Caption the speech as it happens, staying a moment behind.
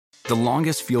The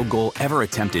longest field goal ever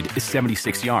attempted is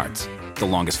 76 yards. The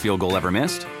longest field goal ever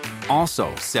missed?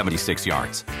 Also 76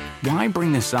 yards. Why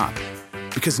bring this up?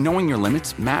 Because knowing your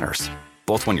limits matters,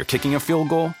 both when you're kicking a field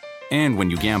goal and when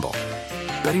you gamble.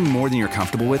 Betting more than you're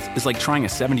comfortable with is like trying a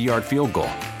 70-yard field goal.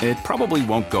 It probably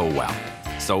won't go well.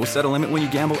 So set a limit when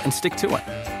you gamble and stick to it.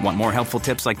 Want more helpful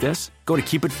tips like this? Go to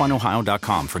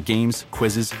keepitfunohio.com for games,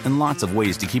 quizzes, and lots of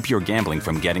ways to keep your gambling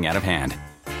from getting out of hand.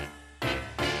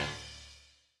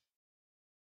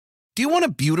 Do you want a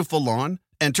beautiful lawn?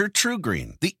 Enter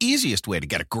TruGreen, the easiest way to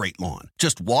get a great lawn.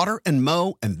 Just water and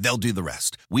mow, and they'll do the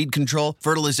rest. Weed control,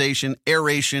 fertilization,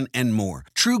 aeration, and more.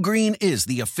 TruGreen is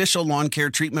the official lawn care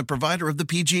treatment provider of the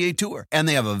PGA Tour, and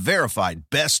they have a verified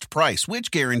best price, which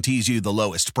guarantees you the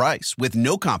lowest price with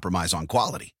no compromise on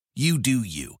quality. You do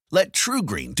you. Let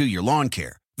TruGreen do your lawn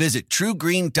care. Visit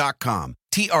TruGreen.com,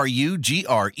 TruGreen.com,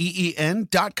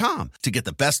 to get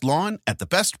the best lawn at the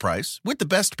best price with the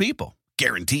best people.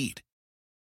 Guaranteed.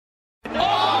 Oh! You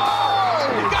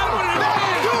got one in the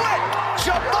do it!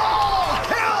 Jamal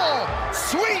Hill!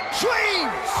 Sweet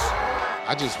dreams!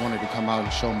 I just wanted to come out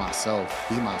and show myself,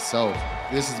 be myself.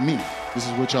 This is me. This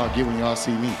is what y'all get when y'all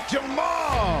see me.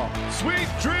 Jamal! Sweet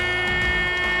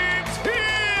dreams here!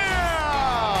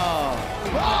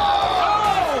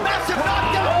 Oh! Massive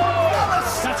knockdown from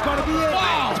Morales! That's going to be it.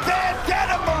 Wow!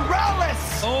 Bandana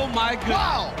Morales! Oh, my God.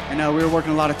 Wow! I know we were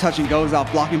working a lot of touch and goes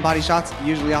out blocking body shots,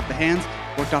 usually off the hands.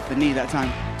 Worked off the knee that time.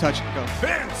 Touch, go.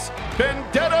 Vince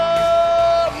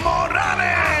Bandana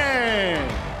Morales!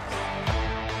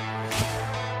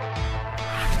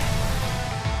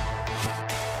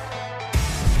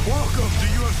 Welcome to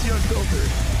UFC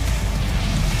Unfiltered.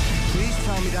 Please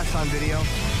tell me that's on video.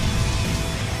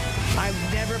 I've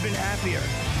never been happier.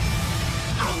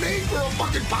 I'm made for a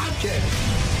fucking podcast.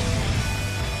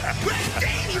 We're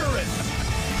dangerous.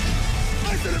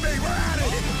 Listen to me, we're at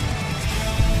it.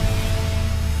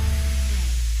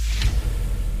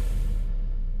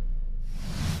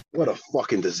 What a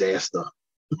fucking disaster.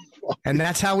 And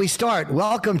that's how we start.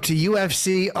 Welcome to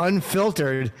UFC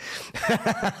Unfiltered.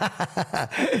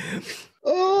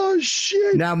 Oh,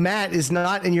 shit. Now, Matt is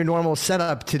not in your normal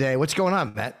setup today. What's going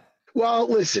on, Matt? Well,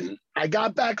 listen, I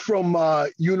got back from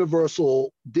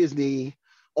Universal Disney,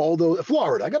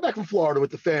 Florida. I got back from Florida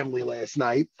with the family last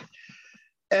night.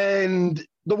 And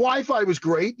the Wi-Fi was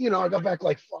great. You know, I got back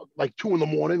like 2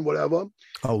 a.m, whatever.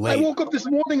 Oh, late. I woke up this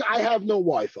morning, I have no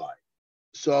Wi-Fi.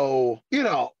 So, you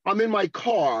know, I'm in my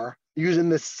car using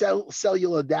the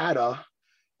cellular data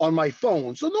on my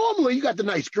phone. So normally you got the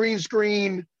nice green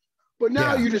screen, but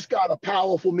now you just got a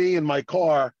powerful me in my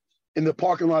car in the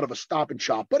parking lot of a Stop and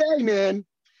Shop. But hey, man,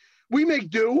 we make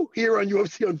do here on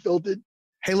UFC Unfiltered.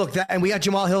 Hey, look, and we got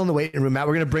Jamal Hill in the waiting room, Matt.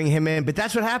 We're going to bring him in. But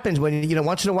that's what happens when, you know,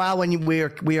 once in a while when we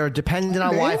are dependent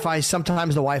on Wi-Fi,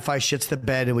 sometimes the Wi-Fi shits the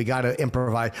bed and we got to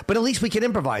improvise. But at least we can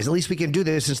improvise. At least we can do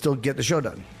this and still get the show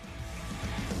done.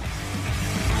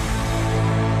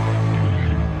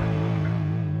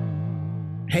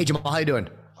 Hey, Jamal, how you doing?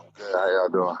 I'm good. How y'all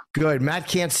doing? Good. Matt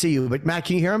can't see you, but Matt,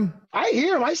 can you hear him? I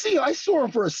hear him. I see. I saw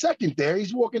him for a second there.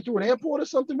 He's walking through an airport or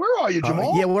something. Where are you,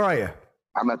 Jamal? Yeah, where are you?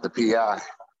 I'm at the PI.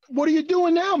 What are you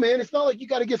doing now, man? It's not like you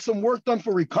got to get some work done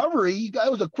for recovery.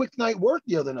 It was a quick night work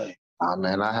the other night. Oh,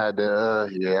 man, I had to, I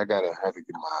had to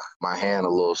get my hand a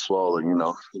little swollen, you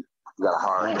know. Got a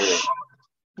hard head.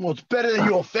 Well, it's better than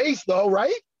your face, though,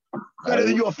 right? Better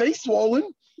than your face swollen.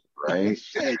 Right.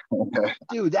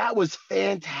 Dude, that was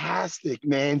fantastic,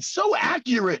 man. So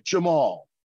accurate, Jamal.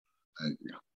 Thank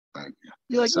you. Thank you.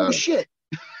 You're like, oh, shit.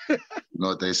 You know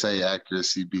what they say,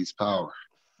 accuracy beats power.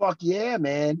 Fuck yeah,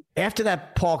 man. After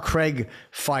that Paul Craig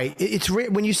fight, it's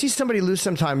when you see somebody lose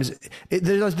sometimes,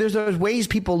 there's those ways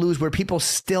people lose where people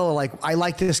still are like, I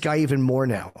like this guy even more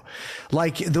now.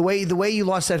 Like the way you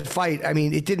lost that fight, I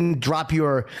mean, it didn't drop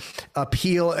your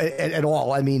appeal at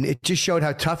all. I mean, it just showed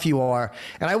how tough you are.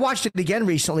 And I watched it again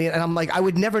recently, and I'm like, I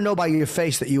would never know by your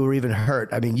face that you were even hurt.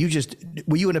 I mean,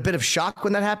 were you in a bit of shock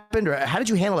when that happened? Or how did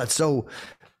you handle that so,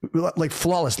 like,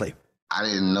 flawlessly? I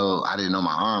didn't know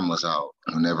my arm was out.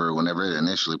 Whenever it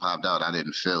initially popped out, I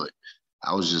didn't feel it.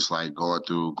 I was just like going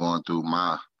through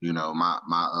my, you know,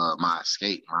 my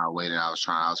escape, my way that I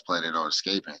was planning on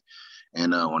escaping.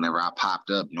 And whenever I popped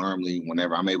up, normally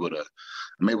whenever I'm able to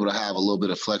have a little bit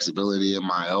of flexibility in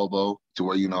my elbow to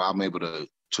where, you know, I'm able to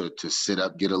sit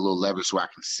up, get a little leverage so I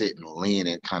can sit and lean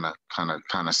and kind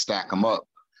of stack them up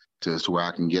to where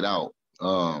I can get out.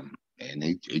 And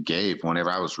it gave. Whenever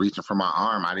I was reaching for my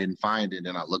arm, I didn't find it.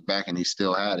 And I looked back and he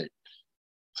still had it.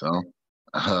 So,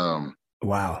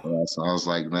 wow. So I was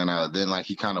like, man, then like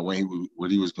he kind of, he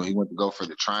went to go for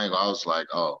the triangle. I was like,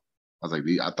 I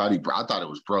thought it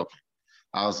was broken.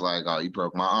 I was like, oh, he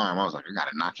broke my arm. I was like, I got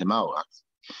to knock him out. I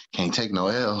can't take no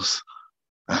L's.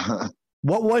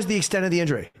 What was the extent of the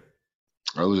injury?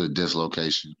 It was a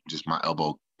dislocation. Just my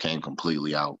elbow came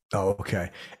completely out. Oh,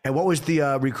 okay. And what was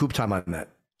the recoup time on that?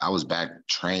 I was back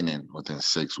training within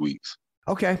 6 weeks.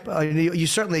 Okay. You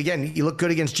certainly, again, you look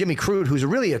good against Jimmy Crute, who's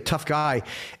really a tough guy.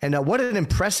 And what an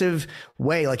impressive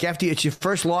way. Like after it's your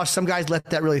first loss, some guys let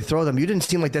that really throw them. You didn't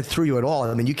seem like that threw you at all.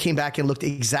 I mean, you came back and looked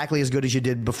exactly as good as you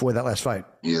did before that last fight.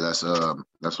 Yeah, that's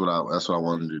what I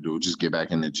wanted to do. Just get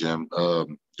back in the gym,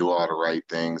 do all the right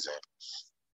things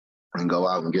and go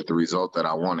out and get the result that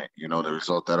I wanted, the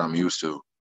result that I'm used to.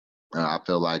 I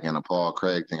feel like in a Paul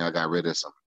Craig thing, I got rid of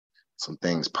some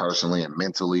things personally and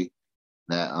mentally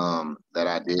that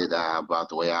I did about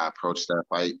the way I approached that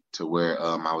fight to where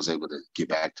I was able to get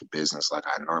back to business like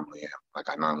I normally am, like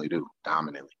I normally do,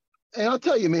 dominantly. And I'll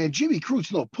tell you, man, Jimmy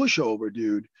Crute's no pushover,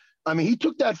 dude. I mean, he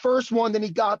took that first one, then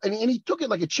he took it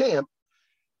like a champ,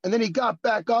 and then he got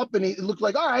back up and he looked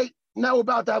like, all right, now we're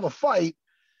about to have a fight.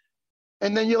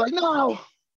 And then you're like, no,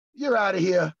 you're out of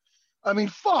here. I mean,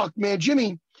 fuck, man,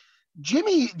 Jimmy's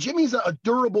a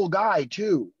durable guy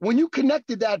too. When you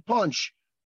connected that punch,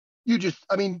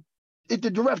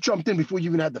 the ref jumped in before you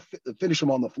even had to finish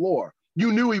him on the floor.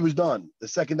 You knew he was done the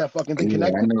second that fucking thing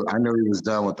connected. I knew he was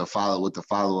done with the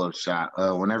follow-up shot.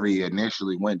 Whenever he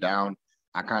initially went down,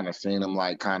 I kind of seen him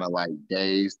kind of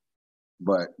dazed.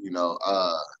 But,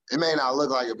 it may not look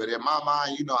like it, but in my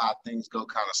mind, you know how things go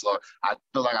kind of slow. I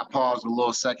feel like I paused a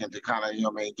little second to kind of,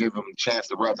 give him a chance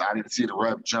to rep. I didn't see the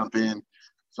rep jump in.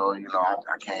 So,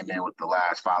 I came in with the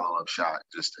last follow-up shot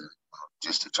just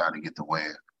to try to get the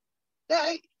win.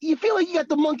 You feel like you got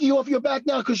the monkey off your back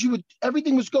now because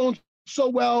everything was going so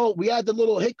well. We had the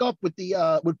little hiccup with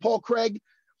Paul Craig,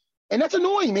 and that's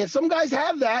annoying, man. Some guys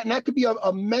have that, and that could be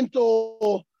a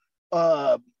mental,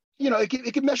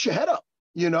 it can mess your head up.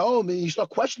 I mean, you start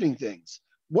questioning things.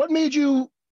 What made you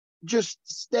just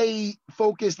stay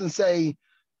focused and say,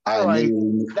 all right,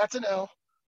 that's an L?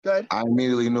 Go ahead. I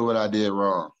immediately knew what I did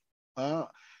wrong.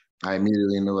 I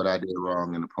immediately knew what I did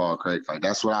wrong in the Paul Craig fight.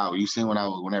 That's what you seen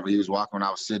whenever he was walking, when I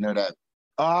was sitting there, that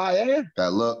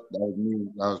look, that was me.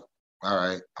 I was, all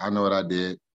right, I know what I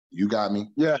did. You got me.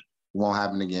 Yeah. It won't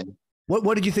happen again.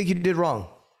 What did you think you did wrong?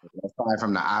 Aside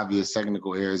from the obvious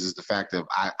technical errors is the fact that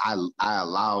I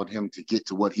allowed him to get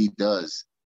to what he does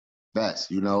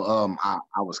best. I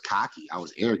was cocky. I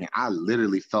was arrogant. I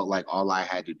literally felt like all I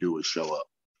had to do was show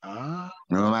up.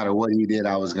 No matter what he did,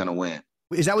 I was going to win.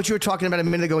 Is that what you were talking about a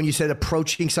minute ago when you said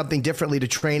approaching something differently to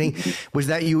training? Was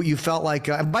that you felt like,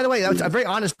 by the way, that was very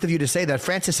honest of you to say that.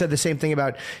 Francis said the same thing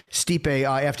about Stipe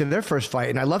after their first fight.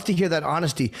 And I love to hear that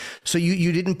honesty. So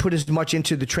you didn't put as much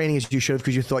into the training as you should have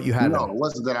because you thought you had. No, it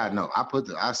wasn't that I know.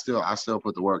 I still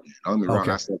put the work in. Don't get me wrong,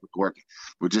 I still put the work in.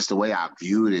 But just the way I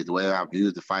viewed it, the way I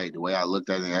viewed the fight, the way I looked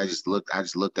at it, I just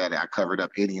looked at it. I covered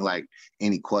up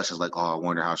any questions like, oh, I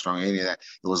wonder how strong, any of that.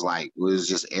 It was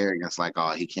just arrogance, like,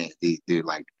 oh, he can't, dude,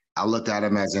 like, I looked at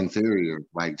him as inferior,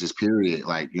 just period. You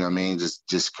know what I mean?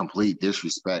 Just complete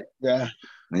disrespect. Yeah.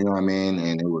 You know what I mean?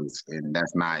 And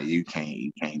that's not, you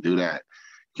can't do that.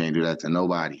 You can't do that to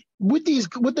nobody. With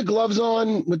the gloves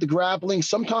on, with the grappling,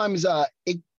 sometimes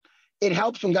it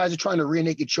helps when guys are trying to rear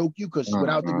naked choke you because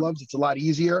without the gloves, it's a lot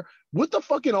easier. With the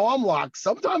fucking arm locks,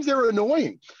 sometimes they're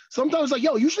annoying. Sometimes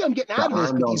usually I'm getting out of this.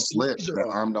 The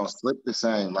arm don't slip the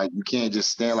same. You can't just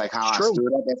stand how I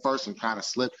stood up at first and kind of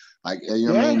slip. What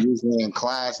I mean? Usually in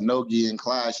class, no-gi in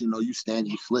class, you stand,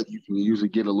 you flip, you can usually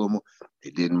get a little more.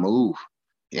 It didn't move.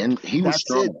 And he was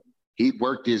strong. He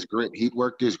worked his grip. He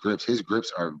worked his grips. His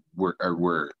grips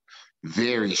were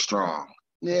very strong.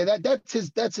 Yeah, that's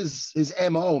his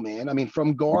MO, man. I mean,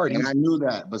 from guard. And I knew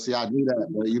that, but I knew that.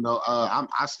 But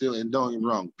I still, and don't get me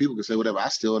wrong, people can say whatever. I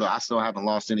still haven't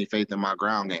lost any faith in my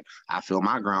ground game. I feel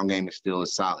my ground game is still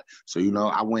as solid. So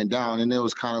I went down, and it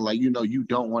was kind of you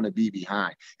don't want to be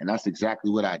behind, and that's exactly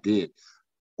what I did.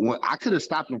 When I could have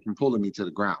stopped him from pulling me to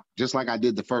the ground, just like I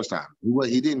did the first time.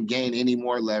 He didn't gain any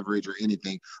more leverage or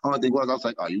anything. Only thing was, I was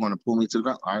like, oh, you want to pull me to the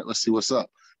ground? All right, let's see what's up.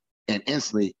 And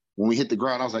instantly, when we hit the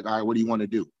ground, I was like, all right, what do you want to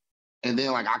do? And then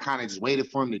I kind of just waited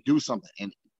for him to do something.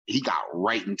 And he got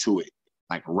right into it,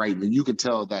 right. And you could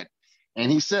tell that.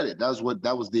 And he said it.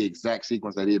 That was the exact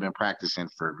sequence that he had been practicing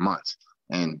for months.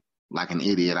 And like an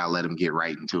idiot, I let him get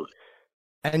right into it.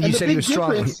 And you said he was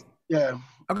strong. Yeah.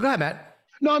 Oh, go ahead, Matt.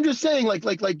 No, I'm just saying,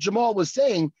 like Jamal was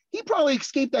saying, he probably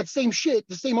escaped that same shit,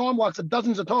 the same arm locks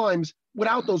dozens of times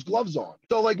without those gloves on.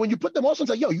 So when you put them on,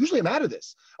 it's usually I'm out of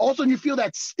this. All of a sudden you feel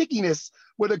that stickiness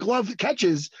where the glove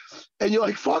catches and you're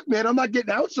like, fuck, man, I'm not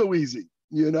getting out so easy.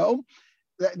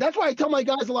 That's why I tell my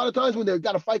guys a lot of times when they've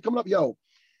got a fight coming up,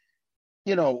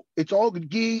 it's all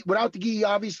gi without the gi,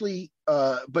 obviously,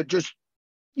 but just,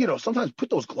 sometimes put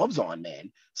those gloves on,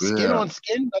 man. Skin on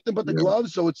skin, nothing but the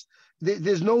gloves. So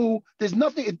there's nothing.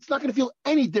 It's not going to feel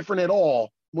any different at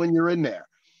all when you're in there.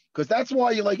 Because that's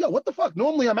why you're like, yo, what the fuck?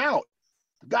 Normally I'm out.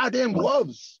 Goddamn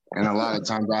gloves. And a lot of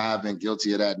times I have been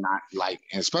guilty of that, not like,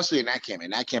 especially in that camp.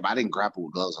 In that camp, I didn't grapple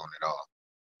with gloves on at all.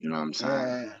 You know what I'm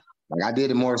saying? Like I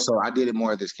did it more at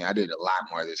this camp. I did a lot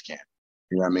more at this camp.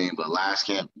 You know what I mean? But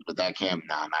that camp,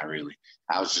 nah, not really.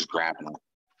 I was just grappling.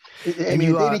 I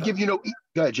mean, they didn't give you no.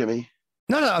 Go ahead, Jimmy.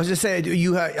 No, I was just saying,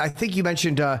 I think you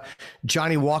mentioned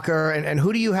Johnny Walker, and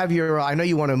who do you have I know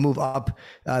you want to move up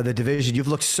the division. You've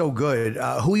looked so good.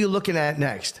 Who are you looking at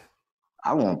next?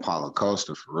 I want Paulo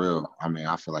Costa for real. I mean,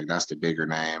 I feel like that's the bigger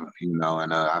name, and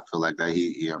I feel like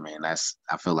that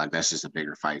I feel like that's just a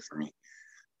bigger fight for me.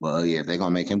 Well, yeah, if they're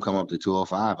gonna make him come up to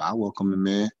 205, I welcome him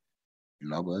in.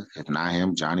 But if not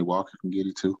him, Johnny Walker can get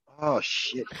it too. Oh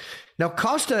shit! Now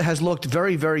Costa has looked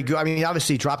very, very good. I mean,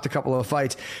 obviously dropped a couple of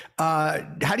fights.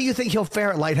 How do you think he'll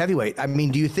fare at light heavyweight? I mean,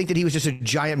 do you think that he was just a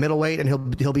giant middleweight and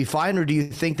he'll be fine, or do you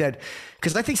think that?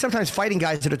 Because I think sometimes fighting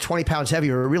guys that are 20 pounds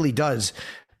heavier really does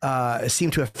seem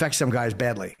to affect some guys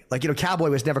badly. Like Cowboy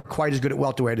was never quite as good at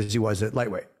welterweight as he was at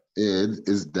lightweight. Yeah,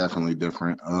 it's definitely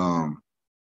different.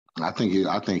 I think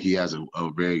he has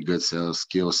a very good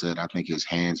skill set. I think his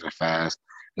hands are fast,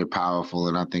 they're powerful,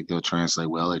 and I think they'll translate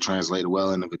well. They translated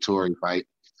well in the Vettori fight,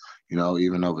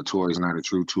 even though Vettori's not a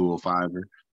true 205er.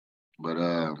 But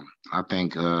I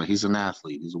think he's an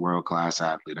athlete. He's a world-class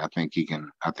athlete. I think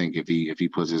if he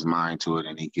puts his mind to it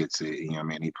and he gets it,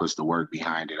 he puts the work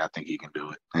behind it, I think he can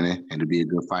do it. And to be a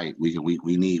good fight, we can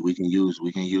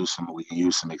use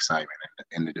some excitement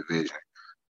in the division,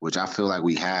 which I feel like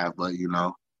we have, but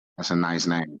that's a nice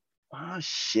name. Oh,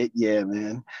 shit, yeah,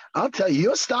 man. I'll tell you,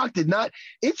 your stock did not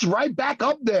 – it's right back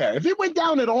up there. If it went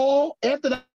down at all after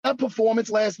that performance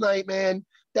last night, man,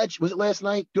 was it last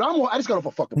night? Dude, I just got off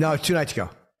a fucking – No, 2 nights ago.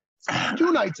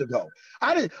 2 nights ago.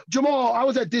 Jamal, I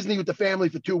was at Disney with the family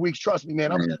for 2 weeks. Trust me,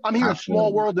 man. I'm hearing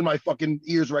Small World in my fucking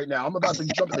ears right now. I'm about to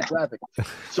jump into traffic.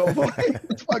 So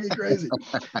it's fucking crazy.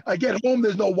 I get home,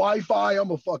 there's no Wi-Fi.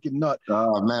 I'm a fucking nut.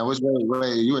 Oh, man. Which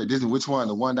way you at Disney? Which one?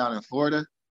 The one down in Florida?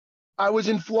 I was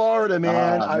in Florida,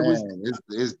 man.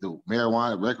 It's the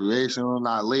marijuana recreational,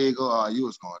 not legal. Oh, you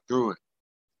was going through it.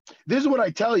 This is what I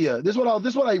tell you. This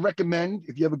is what I recommend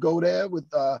if you ever go there with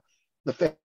the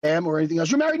fam or anything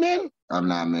else. You're married, man? I'm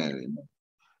not married.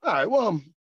 All right. Well,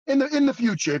 in the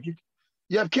future, if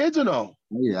you have kids or no?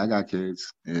 Yeah, I got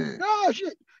kids. Yeah. Oh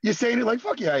shit! You're saying it like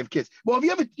fuck yeah, I have kids. Well,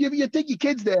 if you take your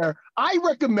kids there, I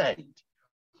recommend.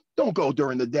 Don't go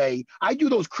during the day. I do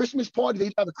those Christmas parties.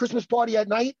 They have a Christmas party at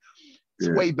night. It's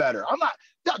way better. I'm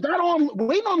not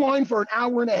waiting online for an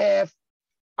hour and a half.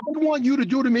 I don't want you to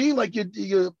do to me like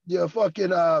you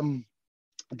fucking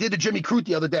did to Jimmy Crute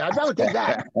the other day. I'd rather take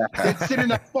that than sit in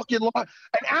that fucking line.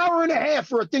 An hour and a half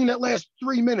for a thing that lasts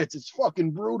 3 minutes. It's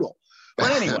fucking brutal.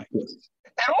 But anyway,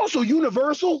 and also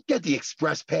Universal, get the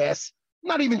express pass.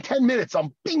 Not even 10 minutes.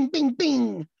 I'm bing, bing,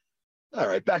 bing. All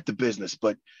right, back to business.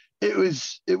 But it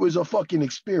was a fucking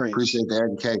experience. Appreciate the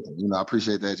education. I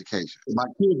appreciate the education. My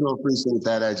kids will appreciate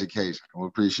that education. We'll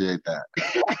appreciate that.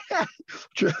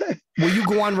 Will you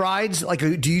go on rides? Like,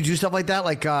 do you do stuff like that?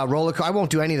 Like roller coaster? I won't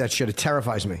do any of that shit. It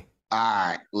terrifies me. All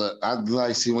right,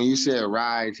 look, see when you said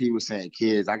rides, he was saying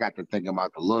kids. I got to thinking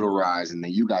about the little rides, and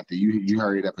then you got you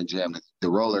hurried up and jammed the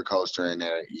roller coaster in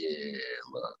there. Yeah,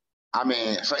 look. I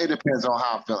mean, so it depends on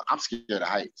how I'm feeling. I'm scared of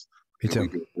heights. Me too.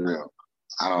 For real.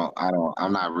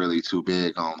 I'm not really too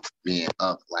big on being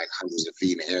up like hundreds of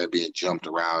feet in the air, being jumped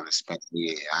around and spent.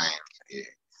 Yeah, I am. Yeah.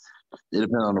 It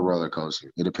depends on the roller coaster.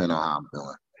 It depends on how I'm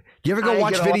feeling. You ever go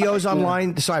watch videos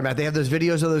online? Sorry, Matt. They have those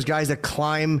videos of those guys that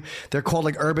climb. They're called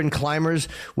like urban climbers,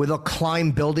 where they'll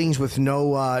climb buildings with no,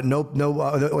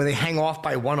 where they hang off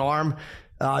by one arm.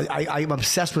 I'm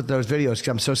obsessed with those videos because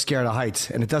I'm so scared of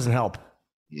heights, and it doesn't help.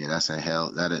 Yeah, that's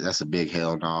a big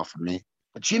hell no for me.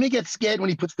 Jimmy gets scared when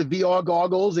he puts the VR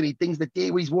goggles and he thinks that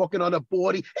when he's walking on a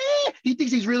board, he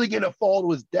thinks he's really going to fall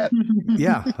to his death.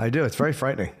 Yeah, I do. It's very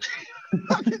frightening.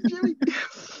 Jimmy.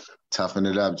 Toughen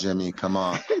it up, Jimmy. Come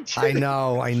on. I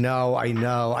know. I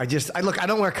look, I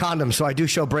don't wear condoms, so I do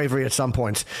show bravery at some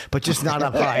points, but just not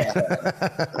up high.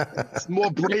 It's more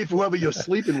brave whoever you're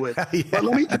sleeping with. Yeah. But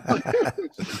let me tell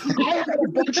you, I have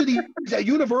a bunch of these at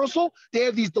Universal. They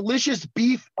have these delicious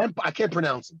beef, I can't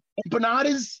pronounce them.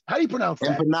 Empanadas. How do you pronounce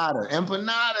that?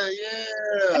 Empanada,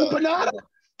 yeah. Empanada.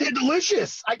 They're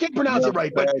delicious. I can't pronounce it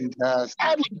right, but I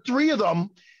had like 3 of them.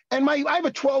 And I have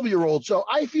a 12-year-old, so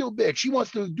I feel big. She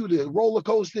wants to do the roller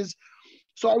coasters.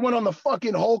 So I went on the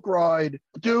fucking Hulk ride.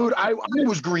 Dude, I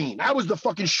was green. I was the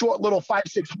fucking short little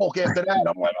 5'6" Hulk after that.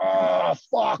 I'm like, oh,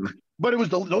 fuck. But it was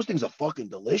those things are fucking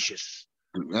delicious.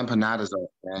 Empanadas are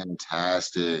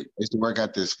fantastic. I used to work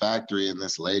at this factory, and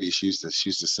this lady, she used to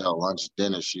sell lunch,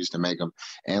 dinner. She used to make them,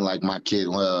 and like my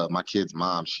kid's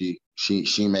mom, she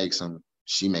makes them.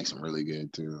 She makes them really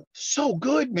good too. So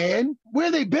good, man.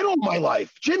 Where they been all my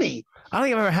life, Jimmy? I don't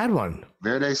think I've ever had one.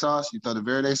 Verde sauce? You throw the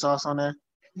Verde sauce on there?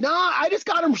 Nah, I just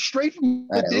got them straight from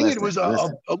the thing. It was a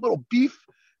little beef.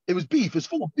 It was beef. It's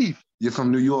full of beef. You're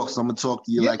from New York, so I'm gonna talk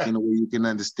to you like in a way you can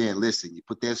understand. Listen, you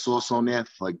put that sauce on there,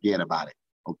 forget about it.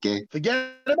 Okay?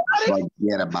 Forget about it?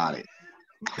 Forget about it.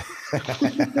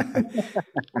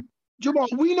 Jamal,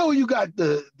 we know you got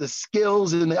the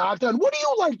skills and the octagon. What do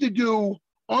you like to do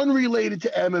unrelated to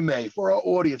MMA for our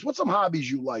audience? What's some hobbies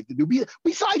you like to do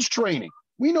besides training?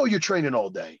 We know you're training all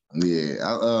day.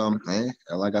 Yeah,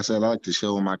 like I said, I like to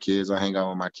chill with my kids. I hang out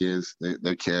with my kids.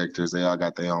 They're characters. They all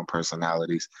got their own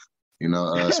personalities.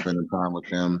 Spending time with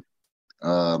them.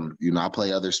 I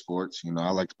play other sports.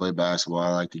 I like to play basketball. I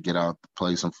like to get out,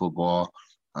 play some football.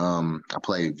 I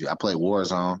play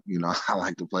Warzone. I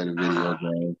like to play the video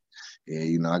game.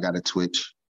 Yeah, I got a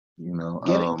Twitch.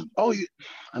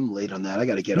 I'm late on that. I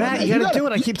got to get Matt, on that. you got to do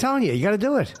it. I keep telling you, you got to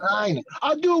do it.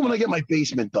 I'll do it when I get my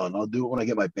basement done.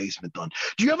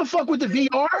 Do you ever fuck with the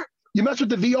VR? You mess with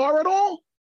the VR at all?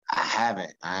 I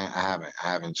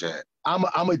haven't yet.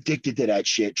 I'm addicted to that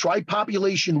shit. Try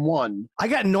Population 1. I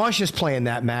got nauseous playing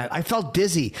that, Matt. I felt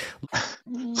dizzy.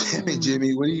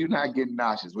 Jimmy, when are you not getting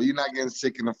nauseous? When are you not getting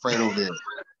sick and afraid over there?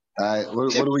 All right,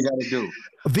 what do we got to do?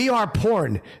 VR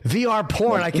porn.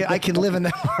 I can live in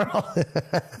that world.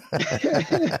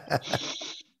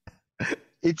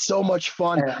 It's so much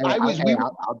fun.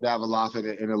 I'll dabble off in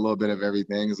a little bit of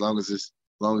everything as long as it's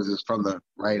from the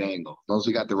right angle. As long as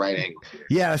we got the right angle.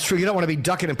 Yeah, that's true. You don't want to be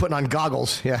ducking and putting on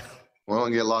goggles. Yeah. We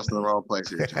don't get lost in the wrong place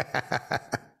here.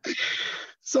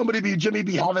 Jimmy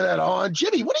be having that on.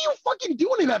 Jimmy, what are you fucking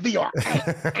doing in that VR?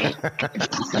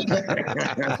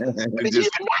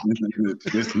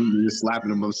 just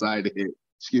slapping him upside the head.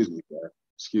 Excuse me, sir.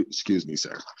 Excuse me,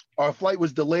 sir. Our flight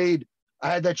was delayed. I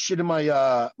had that shit in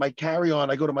my my carry-on.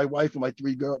 I go to my wife and my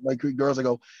three girls. I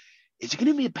go, is it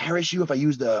going to be a parachute if I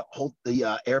use the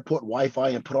airport Wi-Fi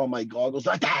and put on my goggles?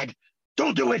 Like, Dad,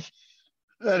 don't do it.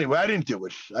 Anyway, I didn't do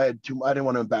it. I didn't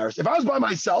want to embarrass. If I was by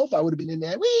myself, I would have been in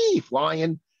there,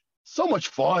 flying. So much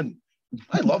fun.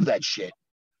 I love that shit.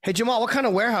 Hey, Jamal, what kind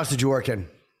of warehouse did you work in?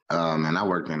 Man, I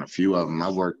worked in a few of them.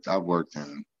 I worked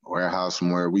in a warehouse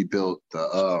where we built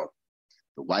the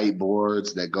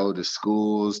whiteboards that go to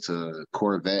schools, to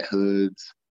Corvette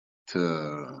hoods,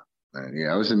 to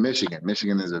I was in Michigan.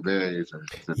 Michigan is a big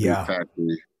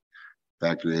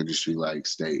factory industry like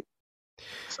state.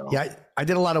 So. Yeah, I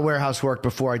did a lot of warehouse work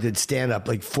before I did stand-up,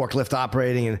 like forklift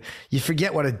operating, and you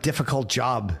forget what a difficult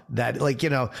job that,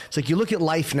 it's like you look at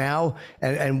life now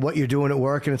and what you're doing at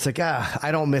work, and it's like,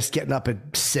 I don't miss getting up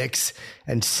at 6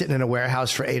 and sitting in a warehouse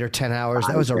for 8 or 10 hours.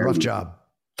 That was a rough job.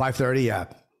 5:30, yeah,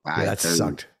 that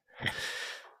sucked.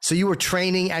 So you were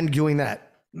training and doing that?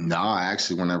 No,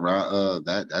 actually, whenever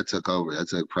that took over, that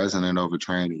took precedent over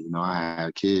training. I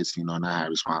had kids, and I had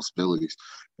responsibilities.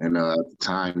 And at the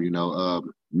time,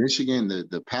 Michigan,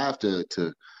 the path to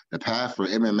the path for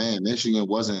MMA in Michigan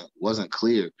wasn't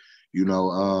clear.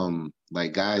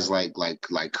 Like guys like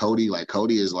Cody,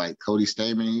 is like Cody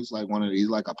Stamen. He's like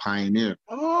a pioneer.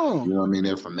 Oh, you know what I mean?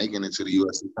 They're from making it to the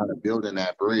U.S. and kind of building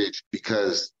that bridge,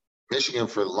 because Michigan,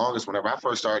 for the longest, whenever I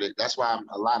first started, that's why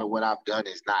a lot of what I've done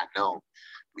is not known,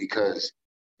 because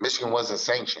Michigan wasn't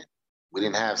sanctioned. We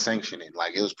didn't have sanctioning.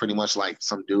 Like, it was pretty much like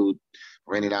some dude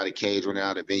rented out a cage, rented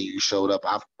out a venue, showed up.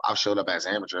 I've showed up as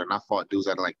amateur, and I fought dudes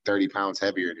that are like 30 pounds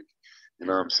heavier than me. You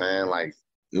know what I'm saying? Like,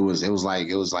 it was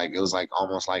like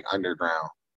almost like underground.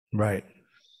 Right.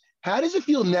 How does it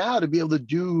feel now to be able to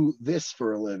do this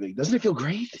for a living? Doesn't it feel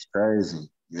great? It's crazy.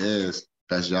 Yes.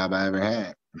 Best job I ever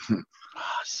had.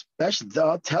 Especially,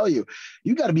 I'll tell you,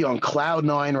 you got to be on cloud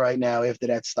 9 right now after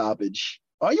that stoppage.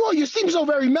 Are you? You seem so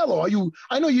very mellow. Are you?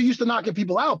 I know you're used to knocking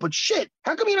people out, but shit,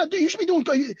 how come you not? You should be doing.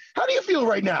 How do you feel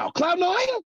right now? Cloud 9?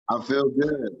 I feel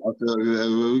good.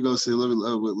 We go see. Let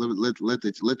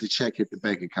the check hit the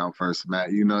bank account first, Matt.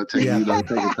 Take a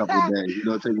couple of days.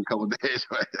 Take a couple of days,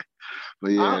 right?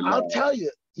 But yeah, I'll tell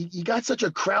you, you got such a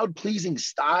crowd pleasing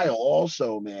style,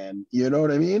 also, man. You know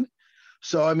what I mean?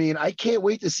 So, I mean, I can't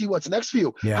wait to see what's next for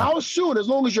you. Yeah. How soon, as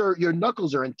long as your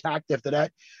knuckles are intact after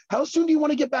that, how soon do you want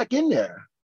to get back in there?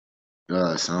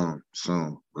 Soon,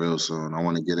 real soon. I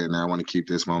want to get in there. I want to keep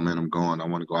this momentum going. I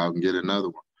want to go out and get another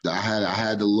one. I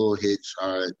had the little hitch.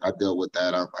 All right, I dealt with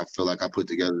that. I feel like I put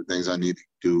together the things I need to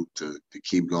do to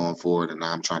keep going forward, and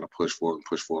now I'm trying to push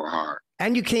forward hard.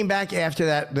 And you came back after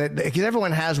that, because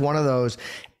everyone has one of those.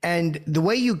 And the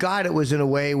way you got it was in a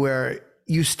way where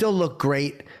you still look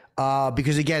great.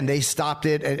 Because again, they stopped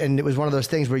it, and it was one of those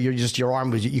things where your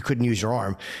arm was, you couldn't use your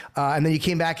arm. And then you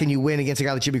came back and you win against a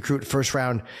guy like Jimmy Crute, first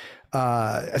round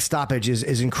stoppage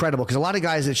is incredible, because a lot of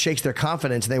guys, it shakes their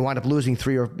confidence and they wind up losing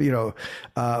 3 or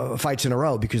fights in a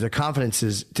row because their confidence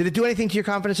is. Did it do anything to your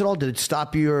confidence at all? Did it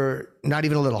stop you, or not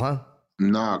even a little? Huh?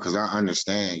 No, because I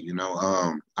understand.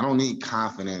 I don't need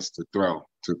confidence to throw.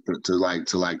 To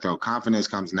throw. Confidence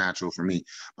comes natural for me.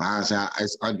 But honestly,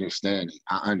 it's understanding.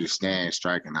 I understand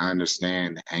striking. I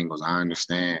understand the angles. I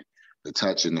understand the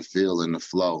touch and the feel and the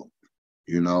flow.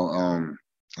 And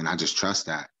I just trust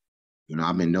that.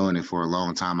 I've been doing it for a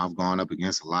long time. I've gone up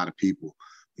against a lot of people,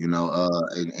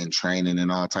 in training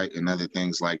and all type and other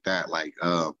things like that. Like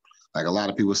a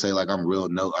lot of people say, like, I'm really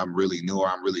new, or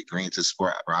I'm really green to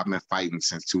sport. Or I've been fighting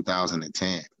since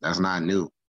 2010. That's not new.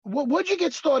 What'd you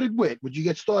get started with? Would you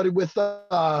get started with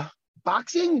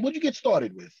boxing? What'd you get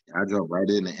started with? I jumped right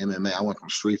into MMA. I went from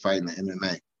street fighting to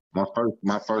MMA.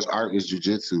 My first art is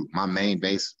jiu-jitsu. My main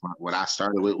base, what I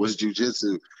started with, was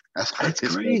jiu-jitsu. That's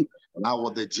great.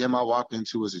 The gym I walked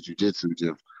into was a jiu-jitsu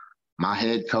gym. My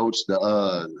head coach,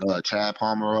 the Chad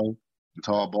Pomeroy, the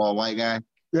tall, bald white guy.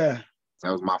 Yeah.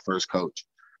 That was my first coach.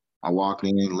 I walked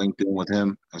in, linked in with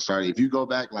him, and started. If you go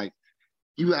back, like,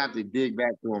 you have to dig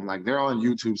back to them. Like, they're on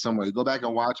YouTube somewhere. Go back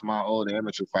and watch my old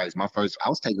amateur fights. I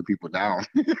was taking people down.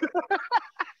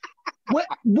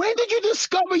 When did you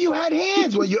discover you had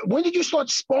hands? When did you start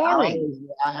sparring?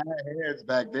 I had hands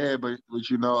back there, but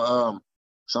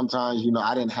sometimes,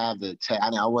 I didn't have the I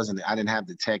didn't have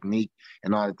the technique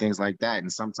and all the things like that.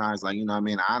 And sometimes, like,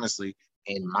 honestly,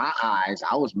 in my eyes,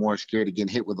 I was more scared of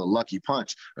getting hit with a lucky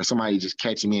punch or somebody just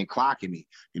catching me and clocking me.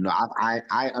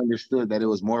 I understood that it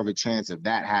was more of a chance of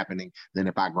that happening than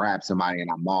if I grabbed somebody and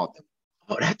I mauled them.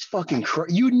 Oh, that's fucking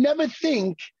crazy. You'd never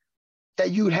think that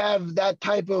you'd have that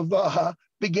type of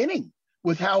beginning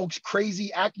with how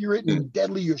crazy accurate and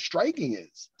deadly your striking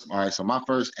is. All right, so my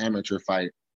first amateur fight,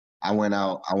 I went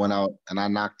out and I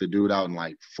knocked the dude out in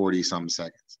like 40-something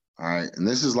seconds. All right. And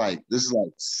this is like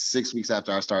 6 weeks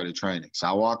after I started training. So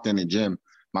I walked in the gym.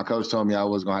 My coach told me I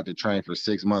was going to have to train for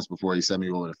 6 months before he set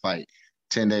me up with a fight.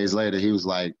 10 days later, he was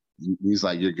like,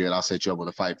 you're good. I'll set you up with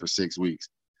a fight for 6 weeks.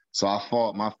 So I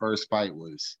fought. My first fight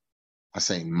was, I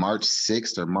say, March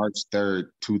 6th or March 3rd,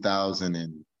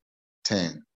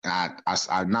 2010. And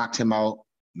I knocked him out.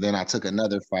 Then I took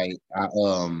another fight. I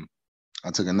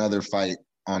took another fight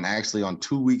on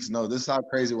 2 weeks. No, this is how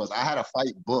crazy it was. I had a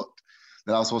fight booked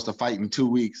that I was supposed to fight in 2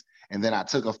 weeks. And then I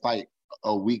took a fight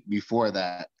a week before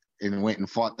that and went and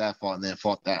fought that fight, and then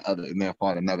fought that other, and then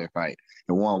fought another fight.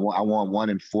 I won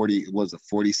one in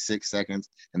 46 seconds,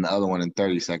 and the other one in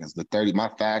 30 seconds.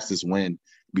 My fastest win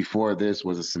before this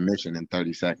was a submission in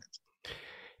 30 seconds.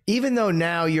 Even though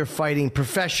now you're fighting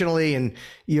professionally and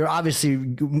you're obviously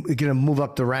going to move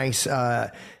up the ranks,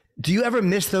 do you ever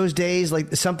miss those days?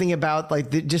 Like, something about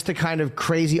just the kind of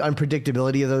crazy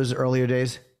unpredictability of those earlier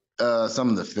days? Some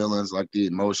of the feelings, like the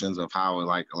emotions of how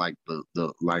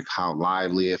how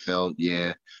lively it felt,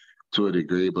 yeah, to a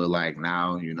degree. But like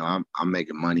now, I'm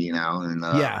making money now, and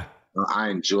I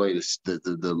enjoy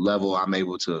the level I'm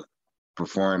able to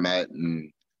perform at,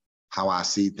 and how I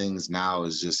see things now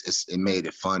is just it made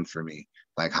it fun for me.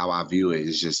 Like, how I view it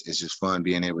is it's just fun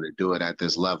being able to do it at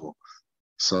this level.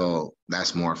 So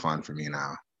that's more fun for me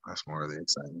now. That's more of the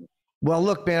excitement. Well,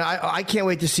 look, man, I can't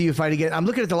wait to see you fight again. I'm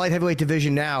looking at the light heavyweight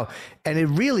division now, and it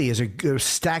really is a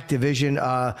stacked division.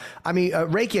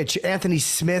 Rakic, Anthony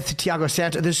Smith, Thiago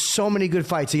Santos. There's so many good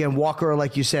fights. Again, Walker,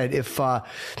 like you said, if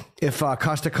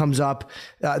Costa comes up,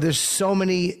 there's so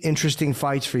many interesting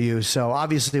fights for you. So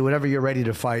obviously, whenever you're ready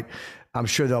to fight, I'm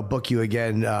sure they'll book you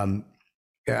again.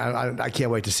 I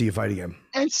can't wait to see you fight again.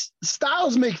 And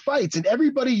styles make fights, and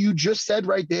everybody you just said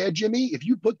right there, Jimmy, if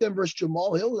you put them versus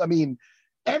Jamal Hill, I mean,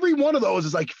 every one of those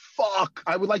is like, fuck,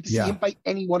 I would like to see him fight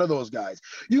any one of those guys.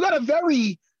 You got a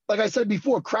very, like I said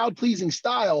before, crowd-pleasing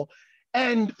style.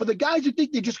 And for the guys who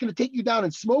think they're just going to take you down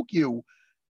and smoke you,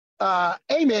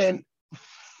 hey, man,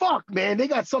 fuck, man, they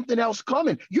got something else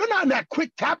coming. You're not in that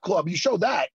quick tap club. You show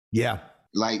that. Yeah.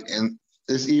 Like, and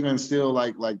it's even still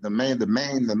like the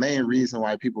main reason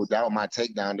why people doubt my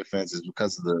takedown defense is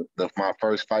because of my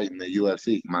first fight in the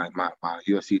UFC, my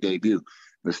UFC debut,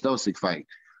 the Stosic fight.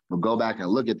 But go back and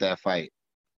look at that fight.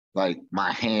 Like,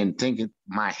 my hand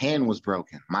was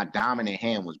broken. My dominant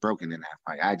hand was broken in that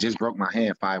fight. I just broke my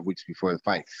hand 5 weeks before the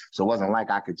fight. So it wasn't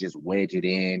like I could just wedge it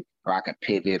in or I could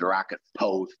pivot, or I could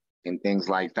post and things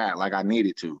like that, like I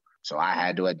needed to. So I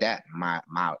had to adapt.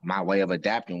 My way of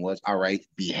adapting was, all right,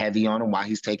 be heavy on him while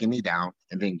he's taking me down,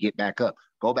 and then get back up.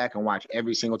 Go back and watch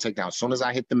every single takedown. As soon as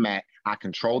I hit the mat, I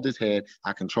controlled his head.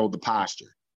 I controlled the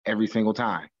posture every single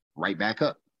time. Right back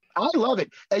up. I love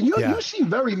it. And you seem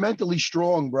very mentally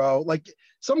strong, bro. Like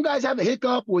some guys have a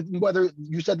hiccup with whether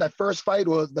you said that first fight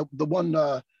or the one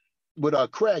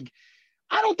with Craig.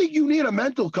 I don't think you need a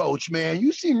mental coach, man.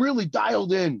 You seem really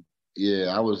dialed in. Yeah,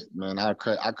 I was, man. I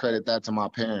credit that to my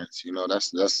parents. You know,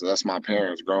 that's my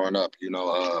parents growing up. You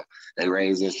know, they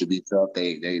raised us to be tough.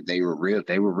 They were real.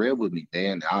 They were real with me.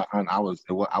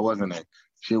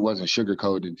 Shit wasn't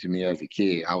sugarcoated to me as a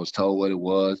kid. I was told what it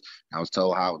was. I was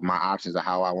told how my options of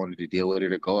how I wanted to deal with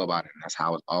it or go about it. And that's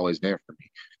how it's always there for me.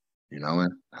 You know,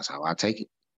 and that's how I take it.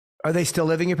 Are they still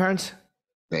living, your parents?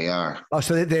 They are. Oh,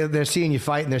 so they're seeing you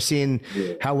fight and they're seing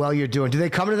how well you're doing. Do they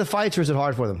come to the fights or is it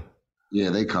hard for them?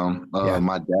 Yeah, they come.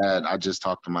 My dad, I just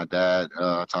talked to my dad.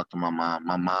 I talked to my mom.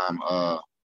 My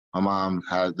mom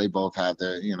they both have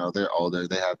their, you know, they're older.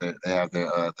 They have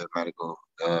their medical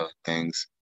things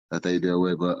that they deal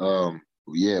with. But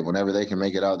whenever they can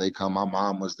make it out, they come. My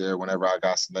mom was there whenever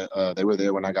they were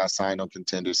there when I got signed on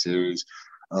Contender Series.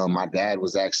 My dad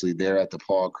was actually there at the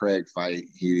Paul Craig fight.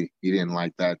 He didn't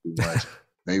like that too much.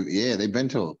 They've been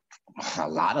to a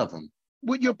lot of them.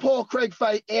 With your Paul Craig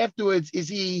fight afterwards, is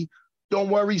he, don't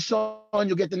worry, son,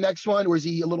 you'll get the next one, or is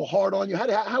he a little hard on you?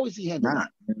 How is he handling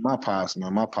it? My pops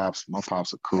are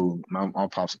cool. My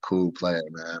pops a cool player,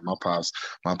 man. My pops,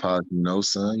 you know,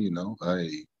 son, you know, hey,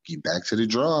 get back to the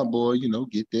drawing board, you know,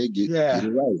 get there, get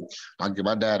it right.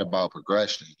 My dad about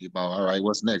progression. He about, all right,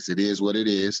 what's next? It is what it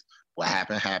is. What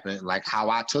happened. Like how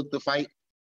I took the fight,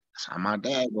 that's how my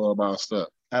dad go about stuff.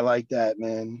 I like that,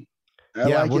 man.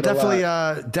 We'll definitely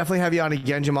have you on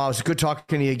again, Jamal. It's good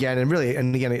talking to you again,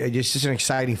 and again, it's just an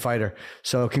exciting fighter.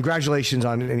 So congratulations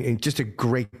on just a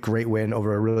great win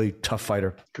over a really tough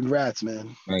fighter. Congrats,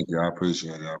 man. Thank you. I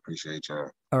appreciate it. I appreciate y'all.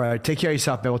 All right, take care of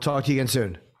yourself, man. We'll talk to you again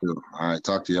soon. All right,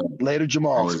 talk to you later,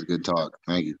 Jamal. Always a good talk.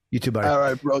 Thank you. You too, buddy. All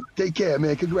right, bro. Take care,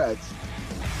 man. Congrats.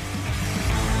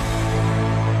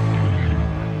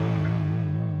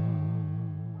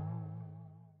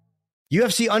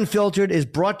 UFC Unfiltered is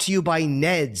brought to you by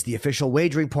Neds, the official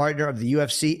wagering partner of the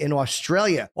UFC in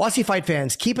Australia. Aussie fight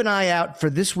fans, keep an eye out for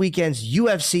this weekend's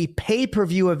UFC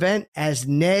pay-per-view event as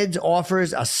Neds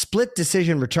offers a split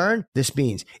decision return. This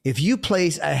means if you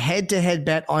place a head-to-head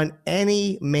bet on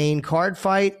any main card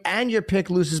fight and your pick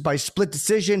loses by split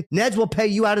decision, Neds will pay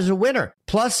you out as a winner.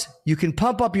 Plus, you can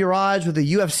pump up your odds with a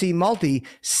UFC multi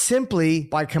simply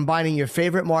by combining your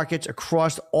favorite markets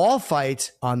across all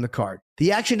fights on the card.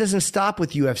 The action doesn't stop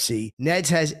with UFC. Neds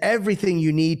has everything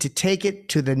you need to take it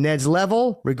to the Neds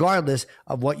level, regardless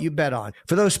of what you bet on.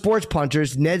 For those sports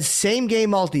punters, Neds Same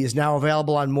Game Multi is now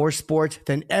available on more sports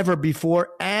than ever before.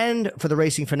 And for the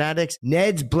racing fanatics,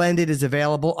 Neds Blended is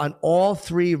available on all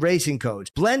 3 racing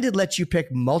codes. Blended lets you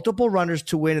pick multiple runners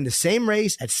to win in the same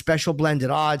race at special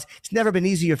blended odds. It's never been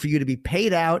easier for you to be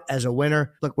paid out as a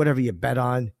winner. Look, whatever you bet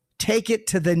on, take it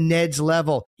to the Neds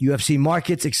level. UFC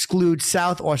markets exclude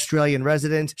South Australian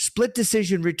residents. Split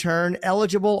decision return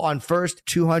eligible on first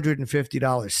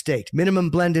 $250 staked.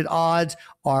 Minimum blended odds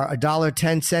are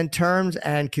 $1.10 terms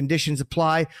and conditions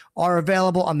apply. Are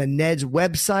available on the Neds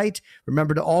website.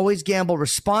 Remember to always gamble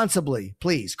responsibly.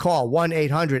 Please call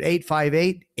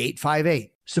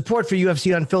 1-800-858-858. Support for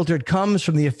UFC Unfiltered comes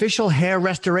from the official hair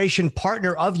restoration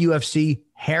partner of UFC,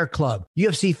 Hair Club.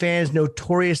 UFC fans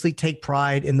notoriously take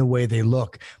pride in the way they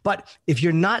look. But if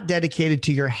you're not dedicated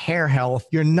to your hair health,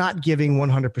 you're not giving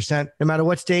 100%. No matter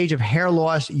what stage of hair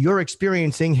loss you're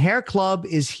experiencing, Hair Club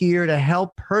is here to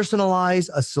help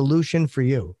personalize a solution for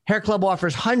you. Hair Club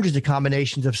offers hundreds of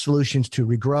combinations of solutions to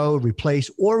regrow, replace,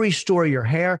 or restore your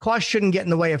hair. Cost shouldn't get in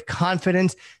the way of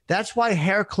confidence. That's why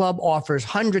Hair Club offers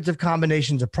hundreds of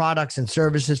combinations of products and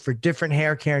services for different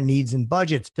hair care needs and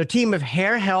budgets. Their team of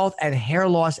hair health and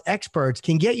hair loss experts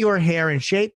can get your hair in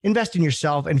shape, invest in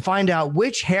yourself, and find out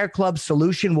which Hair Club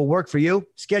solution will work for you.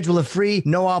 Schedule a free,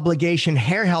 no-obligation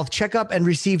hair health checkup and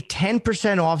receive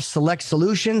 10% off select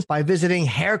solutions by visiting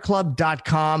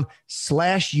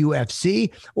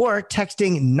hairclub.com/UFC or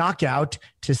texting knockout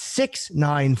to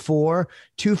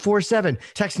 694-247.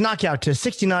 Text knockout to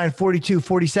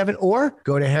 694247 or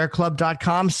go to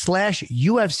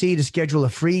hairclub.com/UFC to schedule a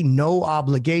free, no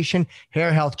obligation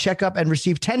hair health checkup and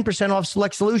receive 10% off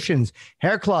select solutions.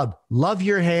 Hair Club, love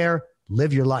your hair,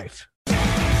 live your life.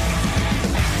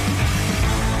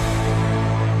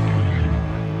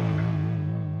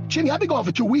 Jimmy, I've been gone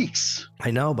for 2 weeks.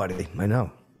 I know, buddy. I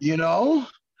know. You know?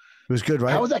 was good,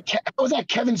 right? How was that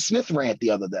Kevin Smith rant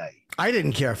the other day? I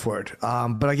didn't care for it.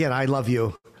 But again, I love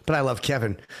you, but I love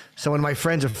Kevin. So when my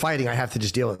friends are fighting, I have to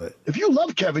just deal with it. If you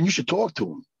love Kevin, you should talk to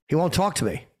him. He won't talk to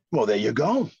me. Well, there you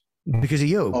go. Because of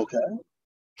you. Okay.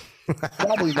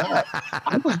 Probably not.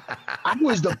 I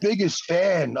was the biggest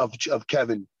fan of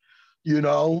Kevin, you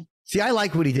know? See, I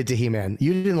like what he did to He-Man.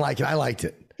 You didn't like it. I liked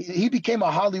it. He became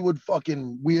a Hollywood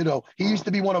fucking weirdo. He used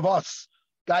to be one of us.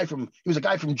 He was a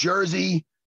guy from Jersey,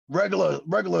 regular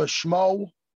schmo,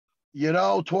 you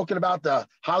know, talking about the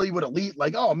Hollywood elite.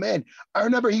 Like, oh man, I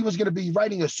remember he was going to be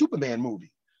writing a Superman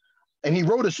movie, and he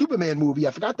wrote a Superman movie.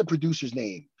 I forgot the producer's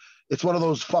name. It's one of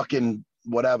those fucking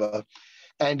whatever.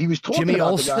 And he was talking Jimmy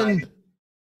about Olsen? the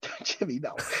guy. Jimmy,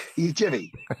 no, he's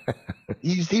Jimmy.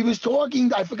 He was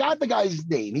talking. I forgot the guy's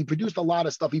name. He produced a lot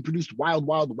of stuff. He produced Wild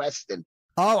Wild West and.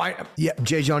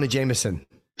 J. Jonah Jameson.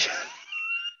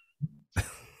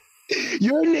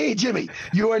 Jimmy,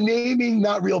 you are naming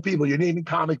not real people. You're naming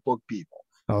comic book people.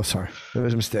 Oh, sorry. It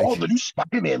was a mistake. Oh, the new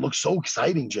Spider-Man looks so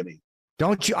exciting, Jimmy.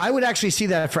 Don't you? I would actually see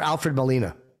that for Alfred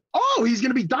Molina. Oh, he's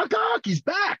going to be Doc Ock. He's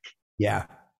back. Yeah.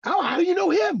 How do you know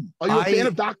him? Are you a fan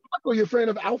of Doc Ock or are you a fan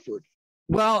of Alfred?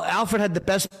 Well, Alfred had the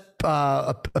best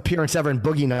appearance ever in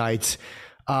Boogie Nights.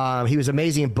 He was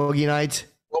amazing in Boogie Nights.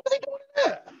 What were they doing in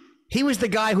there? He was the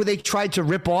guy who they tried to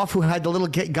rip off, who had the little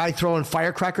guy throwing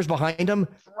firecrackers behind him.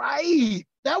 Right.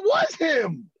 That was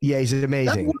him. Yeah, he's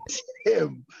amazing. That was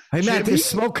him. Hey, Matt, there's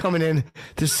smoke coming in.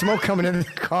 There's smoke coming in the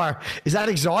car. Is that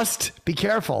exhaust? Be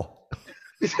careful.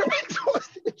 Is that exhaust?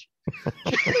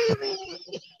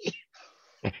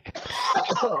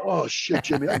 Oh, shit,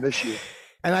 Jimmy. I miss you.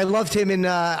 And I loved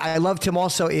him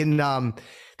also in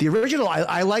the original.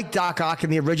 I like Doc Ock in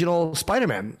the original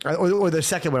Spider-Man or the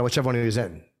second one, whichever one he was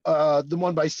in. The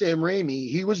one by Sam Raimi.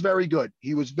 He was very good.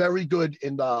 He was very good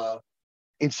in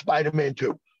Spider-Man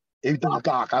 2. In Doc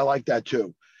Ock. I like that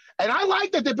too. And I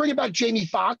like that they're bringing back Jamie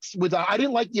Foxx with, I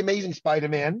didn't like The Amazing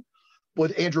Spider-Man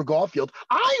with Andrew Garfield.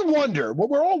 I wonder, what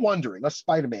we're all wondering, us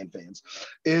Spider-Man fans,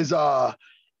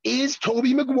 is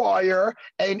Tobey Maguire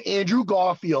and Andrew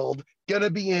Garfield going to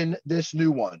be in this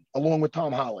new one along with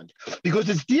Tom Holland? Because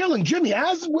it's dealing, Jimmy,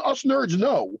 as us nerds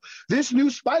know, this new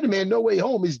Spider-Man No Way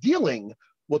Home is dealing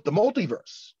with the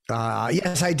multiverse.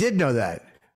 Yes, I did know that.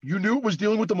 You knew it was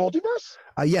dealing with the multiverse?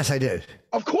 Yes, I did.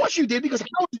 Of course you did, because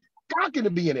how is Doc Ock going to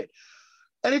be in it?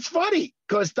 And it's funny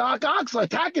because Doc Ock's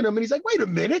attacking him, and he's like, wait a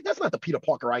minute, that's not the Peter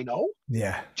Parker I know.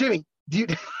 Yeah. Jimmy, do you...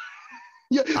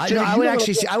 Yeah, Jimmy, I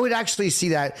would actually see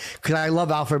that because I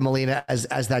love Alfred Molina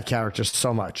as that character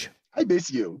so much. I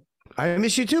miss you. I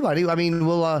miss you too, buddy. I mean,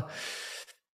 we'll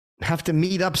have to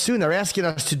meet up soon. They're asking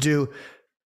us to do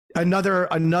another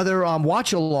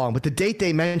watch along, but the date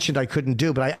they mentioned I couldn't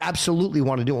do, but I absolutely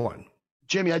want to do one.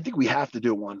 Jimmy, I think we have to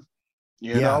do one.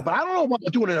 You know, but I don't know about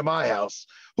doing it at my house.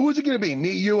 Who is it going to be?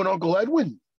 Me, you, and Uncle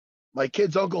Edwin? My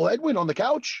kid's Uncle Edwin on the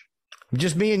couch?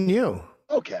 Just me and you.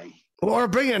 Okay. Or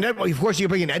bring in Edwin. Of course, you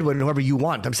bring in Edwin, whoever you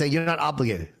want. I'm saying you're not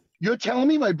obligated. You're telling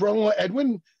me my brother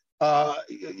Edwin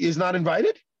is not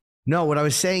invited? No, what I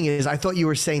was saying is I thought you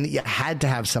were saying that you had to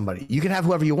have somebody. You can have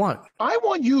whoever you want. I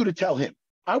want you to tell him.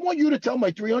 I want you to tell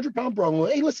my 300-pound brother,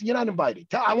 hey, listen, you're not invited.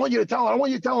 I want you to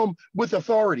tell him with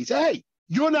authority. Say, hey,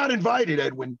 you're not invited,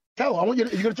 Edwin. Tell him. I want you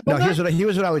to, you're going to tell him. No,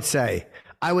 here's what I would say.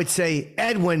 I would say,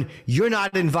 Edwin, you're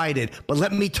not invited, but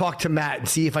let me talk to Matt and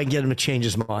see if I can get him to change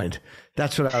his mind.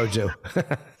 That's what I would do.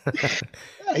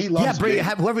 Yeah, he loves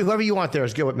whoever you want there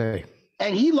is good with me.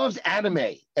 And he loves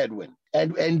anime, Edwin.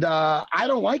 And I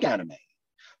don't like anime.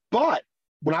 But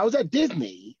when I was at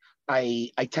Disney,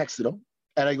 I texted him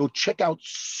and I go, check out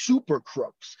Super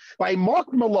Crooks by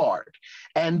Mark Millard.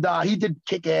 And he did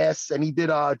Kick-Ass and he did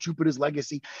Jupiter's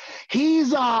Legacy. He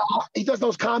does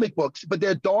those comic books, but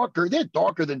they're darker. They're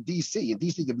darker than DC, and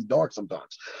DC can be dark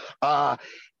sometimes.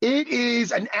 It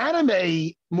is an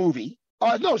anime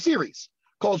series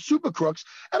called Super Crooks.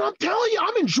 And I'm telling you,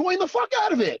 I'm enjoying the fuck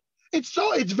out of it.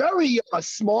 It's very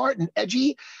smart and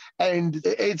edgy, and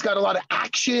it's got a lot of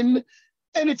action,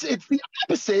 and it's the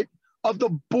opposite of the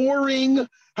boring.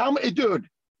 Dude,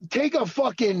 take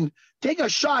a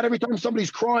shot every time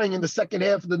somebody's crying in the second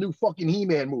half of the new fucking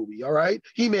He-Man movie. All right,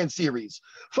 He-Man series.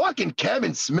 Fucking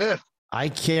Kevin Smith. I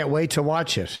can't wait to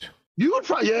watch it. You would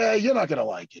probably, you're not gonna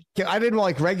like it. I didn't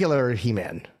like regular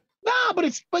He-Man. Nah,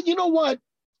 but you know what?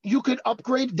 You could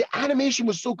upgrade. The animation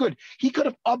was so good. He could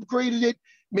have upgraded it,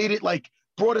 made it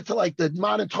brought it to the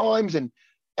modern times and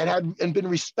been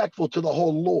respectful to the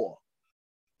whole lore.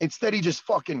 Instead, he just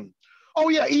fucking Oh,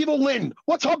 yeah, Evil Lynn.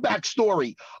 What's her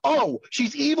backstory? Oh,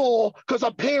 she's evil because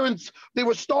her parents, they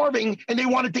were starving and they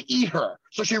wanted to eat her.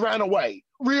 So she ran away.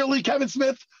 Really, Kevin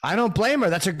Smith? I don't blame her.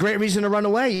 That's a great reason to run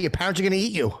away. Your parents are going to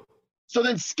eat you. So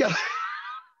then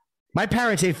my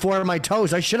parents ate 4 of my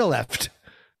toes. I should have left.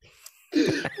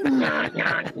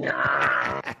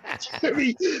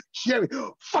 Jimmy,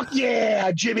 fuck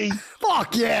yeah, Jimmy.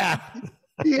 Fuck yeah.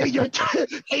 Yeah,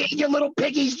 your little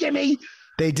piggies, Jimmy.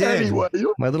 They did. Anyway,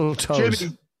 my little toes.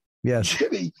 Jimmy, yes.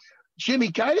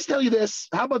 Jimmy, can I just tell you this?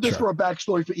 How about this for a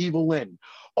backstory for Evil Lynn?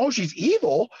 Oh, she's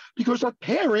evil because her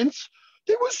parents,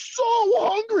 they were so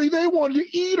hungry they wanted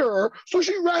to eat her. So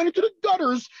she ran into the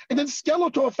gutters and then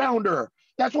Skeletor found her.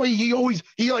 That's why he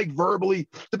like verbally.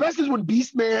 The best is when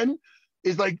Beastman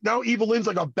is like, now Evil Lynn's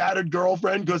like a battered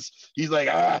girlfriend because he's like,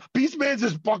 Beastman's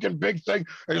this fucking big thing.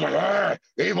 And he's like,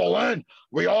 Evil Lynn,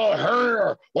 we all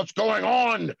heard what's going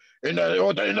on in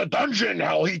the dungeon,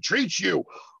 how he treats you.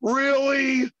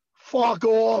 Really? Fuck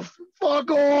off.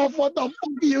 Fuck off. What the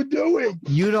fuck are you doing?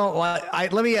 You don't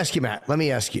like, let me ask you, Matt. Let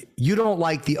me ask you. You don't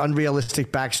like the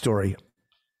unrealistic backstory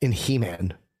in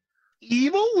He-Man.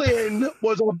 Evil Lynn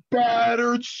was a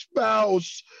battered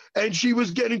spouse, and she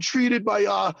was getting treated by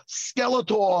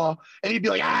Skeletor, and he'd be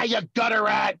like, you gutter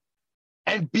rat.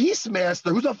 And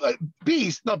Beastmaster, who's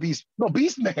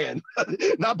Beastman,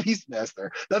 not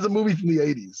Beastmaster. That's a movie from the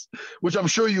 80s, which I'm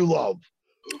sure you love.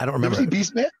 I don't remember. You ever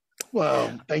see Beastman?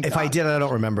 Well, thank If God. I did, I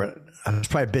don't remember it. I was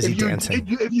probably busy dancing.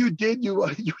 If you did, you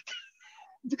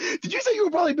did you say you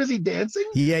were probably busy dancing?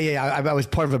 Yeah. I was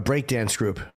part of a breakdance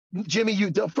group. Jimmy, you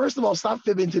first of all, stop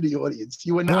fibbing to the audience.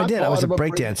 You were not. No, I did. I was a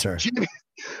break dancer. Jimmy,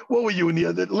 what were you in the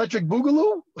Electric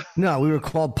Boogaloo? No, we were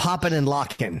called Poppin' and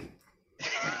Lockin'.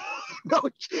 No,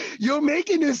 you're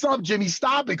making this up, Jimmy.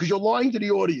 Stop it, because you're lying to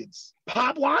the audience.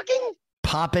 Pop locking?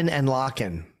 Poppin' and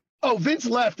Lockin'. Oh, Vince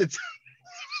left. It's.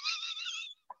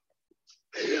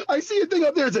 I see a thing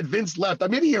up there that said Vince left.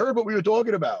 Maybe he heard what we were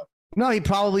talking about. No, he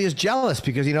probably is jealous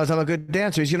because he knows I'm a good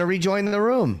dancer. He's going to rejoin the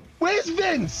room. Where's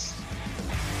Vince?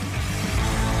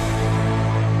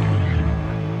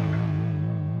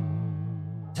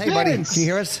 Hey, buddy, can you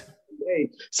hear us? Hey,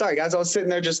 sorry, guys. I was sitting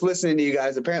there just listening to you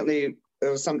guys. Apparently,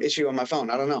 there was some issue on my phone.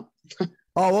 I don't know.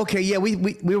 Oh, okay. Yeah, we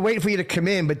were waiting for you to come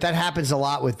in, but that happens a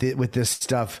lot with this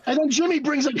stuff. And then Jimmy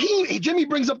brings up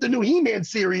the new He-Man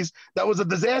series that was a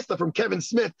disaster from Kevin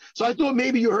Smith. So I thought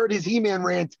maybe you heard his He-Man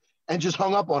rant and just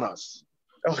hung up on us.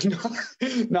 Oh,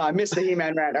 no, I missed the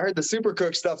He-Man rant. I heard the Super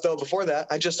Crook stuff, though, before that.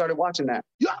 I just started watching that.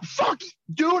 Yeah, fuck,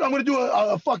 dude, I'm going to do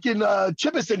a fucking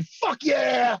Chippison. Fuck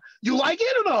yeah. You like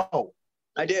it or no?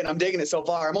 I did. I'm digging it so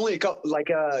far. I'm only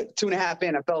 2.5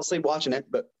 in. I fell asleep watching it,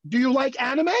 but. Do you like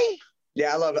anime?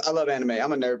 Yeah, I love anime.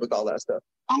 I'm a nerd with all that stuff.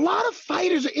 A lot of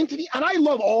fighters are into and I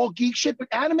love all geek shit, but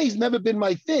anime's never been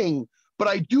my thing. But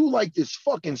I do like this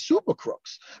fucking Super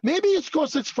Crooks. Maybe it's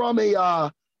because it's from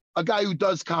a guy who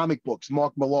does comic books,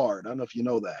 Mark Millard. I don't know if you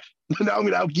know that. Now I'm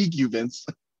going to out-geek you, Vince.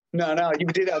 No, you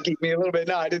did out-geek me a little bit.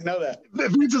 No, I didn't know that.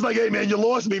 Vince is like, hey, man, you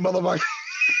lost me, motherfucker.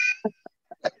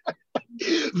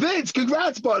 Vince,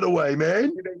 congrats, by the way,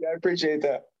 man. I appreciate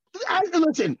that.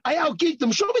 Listen, I out-geeked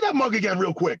him. Show me that mug again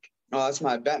real quick. Oh, that's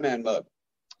my Batman mug.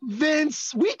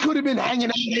 Vince, we could have been hanging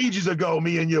out ages ago,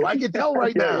 me and you. I can tell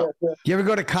right now. You ever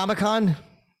go to Comic-Con?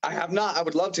 I have not. I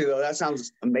would love to, though. That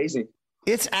sounds amazing.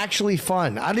 It's actually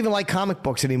fun. I don't even like comic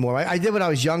books anymore. I did when I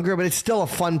was younger, but it's still a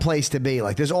fun place to be.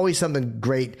 Like, there's always something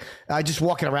great. Just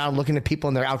walking around looking at people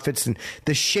in their outfits and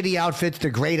the shitty outfits, the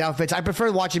great outfits. I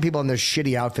prefer watching people in their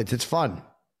shitty outfits. It's fun.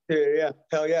 Yeah.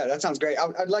 Hell yeah. That sounds great.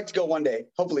 I'd like to go one day,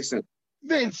 hopefully soon.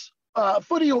 Vince,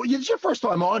 it's your first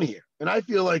time on here, and I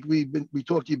feel like we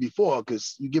talked to you before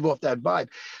because you give off that vibe.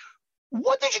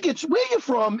 What did you get? Where are you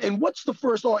from, and what's the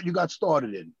first art you got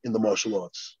started in the martial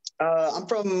arts? I'm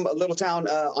from a little town,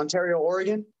 Ontario,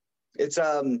 Oregon. It's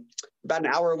about an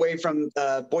hour away from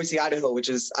Boise, Idaho, which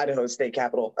is Idaho's state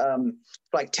capital.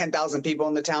 Like 10,000 people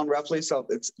in the town, roughly. So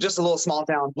it's just a little small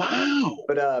town. Wow.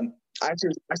 But I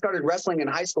started wrestling in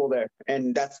high school there,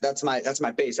 and that's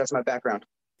my base. That's my background.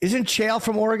 Isn't Chael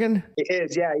from Oregon? He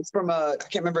is, yeah. He's from I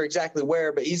can't remember exactly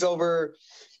where, but he's over.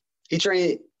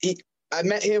 I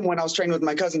met him when I was training with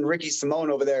my cousin Ricky Simone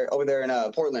over there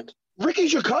in Portland.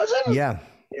 Ricky's your cousin? Yeah.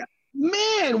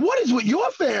 Man, what is with your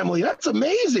family? That's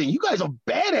amazing. You guys are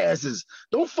badasses.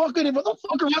 Don't fuck around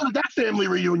with that family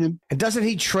reunion. And doesn't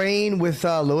he train with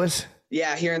Lewis?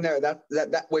 Yeah, here and there.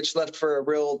 That which left for a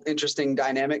real interesting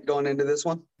dynamic going into this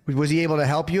one. Was he able to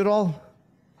help you at all?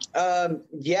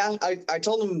 Yeah, I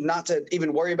told him not to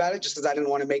even worry about it just because I didn't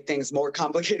want to make things more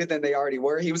complicated than they already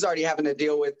were. He was already having to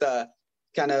deal with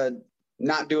kind of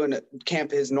not doing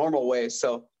camp his normal way.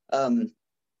 So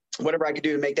whatever I could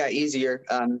do to make that easier.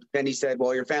 Then he said,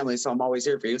 well, your family, so I'm always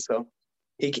here for you. So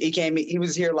he came, he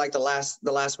was here like the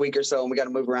last week or so, and we got to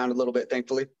move around a little bit,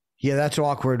 thankfully. Yeah, that's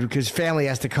awkward because family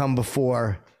has to come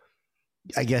before,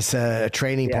 I guess, a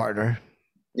training partner.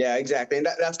 Yeah, exactly. And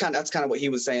that's kind of what he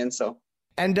was saying. So.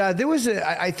 And there was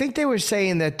I think they were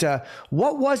saying that,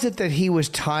 what was it that he was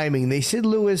timing? They said,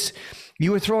 Lewis,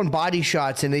 you were throwing body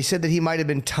shots, and they said that he might have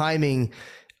been timing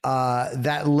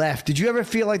that left. Did you ever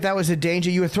feel like that was a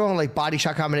danger? You were throwing like body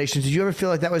shot combinations. Did you ever feel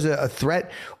like that was a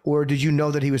threat, or did you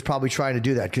know that he was probably trying to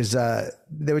do that? Because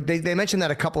they mentioned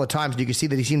that a couple of times, and you could see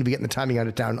that he seemed to be getting the timing out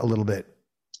of down a little bit.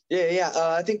 Yeah.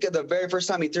 I think the very first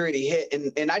time he threw it, he hit,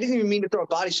 and I didn't even mean to throw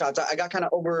body shots. I got kind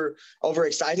of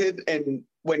overexcited, and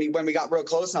when we got real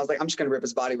close, and I was like, I'm just gonna rip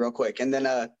his body real quick, and then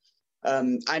I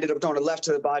ended up throwing a left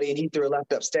to the body, and he threw a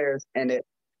left upstairs, and it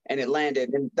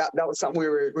landed, and that was something we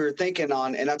were thinking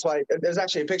on, and that's why there's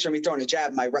actually a picture of me throwing a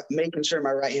jab, making sure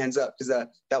my right hand's up, because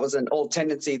that was an old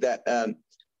tendency that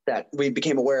we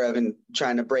became aware of and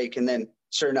trying to break, and then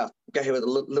sure enough, got hit with a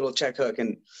little check hook,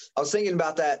 and I was thinking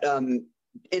about that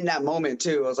in that moment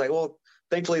too. I was like, well,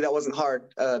 thankfully that wasn't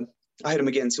hard. I hit him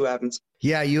again, see what happens.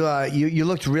 Yeah, you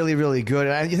looked really, really good,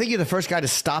 and I think you're the first guy to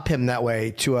stop him that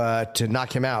way to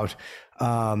knock him out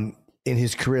in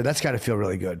his career. That's got to feel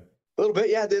really good. A little bit,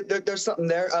 yeah. There's something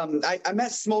there. I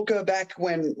met Smolka back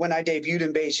when I debuted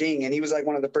in Beijing, and he was like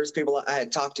one of the first people I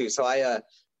had talked to. So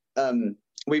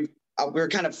we were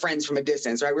kind of friends from a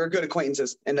distance, right? We were good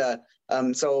acquaintances, and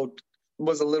so it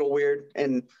was a little weird,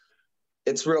 and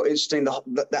it's real interesting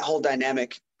that whole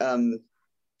dynamic.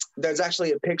 There's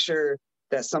actually a picture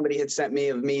that somebody had sent me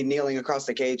of me kneeling across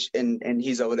the cage, and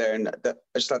he's over there, and I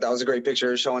just thought that was a great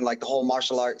picture showing like the whole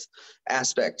martial arts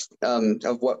aspect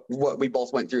of what we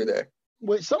both went through there.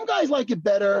 Well, some guys like it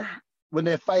better when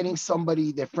they're fighting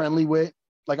somebody they're friendly with.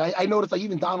 Like I noticed, like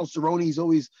even Donald Cerrone is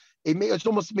always it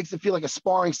almost makes it feel like a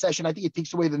sparring session. I think it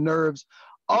takes away the nerves.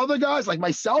 Other guys like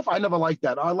myself, I never like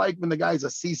that. I like when the guy's a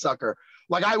sea sucker.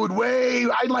 Like I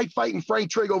like fighting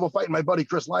Frank Trigg over fighting my buddy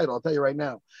Chris Lytle, I'll tell you right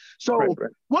now. So right.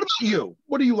 What about you?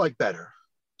 What do you like better?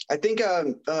 I think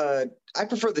I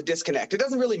prefer the disconnect. It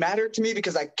doesn't really matter to me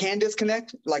because I can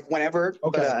disconnect like whenever.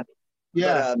 Okay.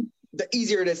 But the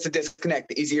easier it is to disconnect,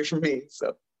 the easier for me.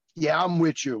 So yeah, I'm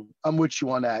with you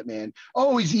on that, man.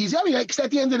 Always easy. I mean, because at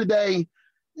the end of the day,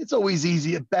 it's always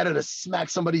easy. It's better to smack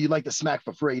somebody you like to smack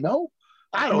for free. No,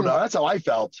 I don't know. That's how I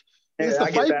felt. It's the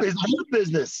fight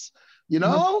business. You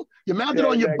know, you mounted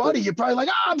on your buddy. You're probably like,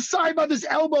 I'm sorry about this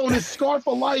elbow and this scar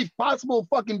for life, possible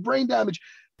fucking brain damage.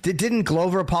 Didn't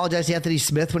Glover apologize to Anthony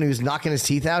Smith when he was knocking his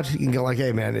teeth out? You can go like,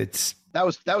 hey man, that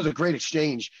was a great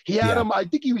exchange. He had him. I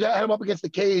think he had him up against the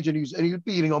cage and he was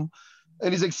beating him,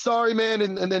 and he's like, sorry man,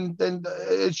 and then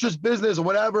it's just business or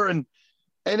whatever, and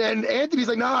then Anthony's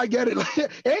like, nah, I get it.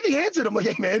 Anthony answered him like,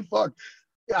 hey man, fuck.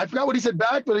 I forgot what he said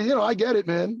back, but I get it,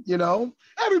 man.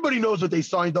 Everybody knows what they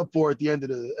signed up for at the end of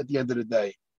the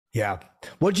day. Yeah.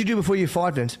 What did you do before you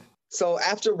fought, Vince? So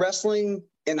after wrestling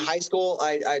in high school,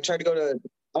 I tried to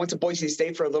I went to Boise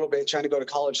State for a little bit, trying to go to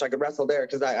college so I could wrestle there,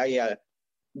 because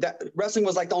that wrestling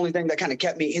was like the only thing that kind of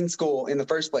kept me in school in the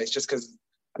first place. Just because,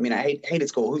 I mean, I hated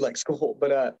school. Who likes school?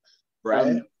 But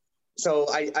right. So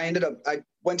I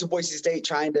went to Boise State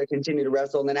trying to continue to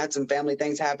wrestle, and then had some family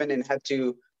things happen and had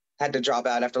to drop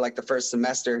out after like the first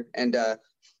semester. And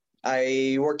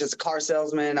I worked as a car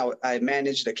salesman. I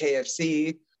managed a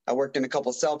KFC. I worked in a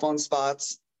couple cell phone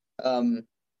spots. I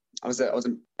was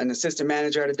an assistant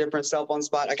manager at a different cell phone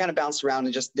spot. I kind of bounced around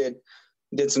and just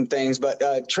did some things,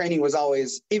 but training was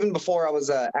always, even before I was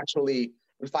actually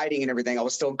fighting and everything, I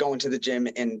was still going to the gym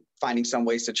and finding some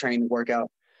ways to train and work out.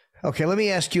 Okay, let me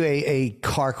ask you a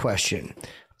car question.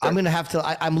 I'm going to have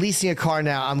to, I'm leasing a car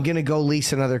now. I'm going to go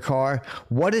lease another car.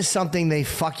 What is something they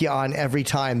fuck you on every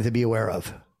time to be aware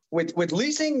of? With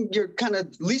leasing,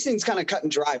 leasing's kind of cut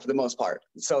and dry for the most part.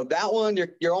 So that one,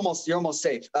 you're almost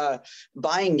safe.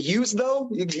 Buying used though,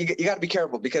 you got to be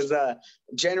careful, because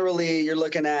generally you're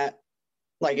looking at,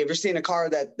 like, if you're seeing a car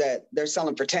that they're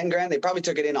selling for 10 grand, they probably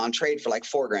took it in on trade for like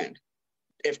 4 grand,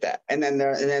 if that. And then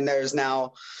there's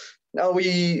now,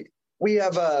 we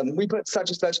put such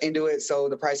and such into it, so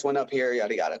the price went up here,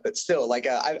 yada yada. But still, like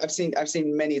I've seen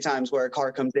many times where a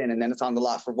car comes in and then it's on the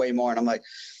lot for way more, and I'm like,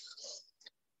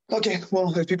 okay,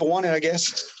 well, if people want it, I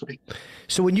guess.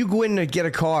 So when you go in to get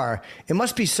a car, it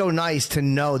must be so nice to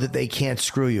know that they can't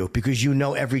screw you, because you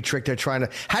know every trick they're trying to.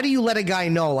 How do you let a guy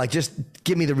know, like, just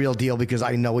give me the real deal because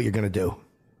I know what you're going to do?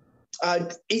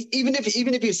 Even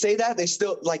if you say that, they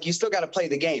still, like, you still got to play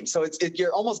the game. So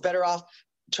you're almost better off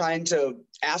trying to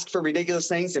ask for ridiculous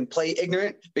things and play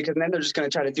ignorant, because then they're just going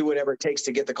to try to do whatever it takes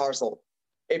to get the car sold.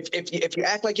 if you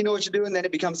act like you know what you're doing, then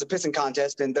it becomes a pissing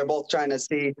contest, and they're both trying to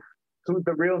see who's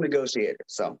the real negotiator.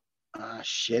 So.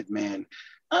 Shit, man.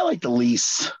 I like the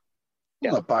lease.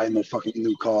 I'm not buying no fucking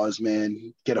new cars,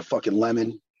 man. Get a fucking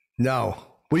lemon. No.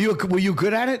 Were you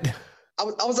good at it? I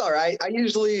was all right.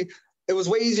 It was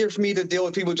way easier for me to deal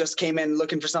with people who just came in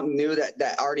looking for something new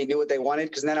that already knew what they wanted,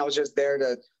 because then I was just there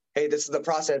to, hey, this is the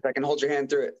process. I can hold your hand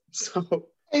through it. So.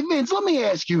 Hey, Vince, let me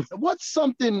ask you, what's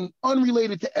something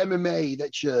unrelated to MMA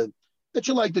that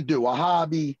you like to do? A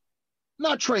hobby,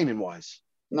 not training wise.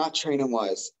 Not training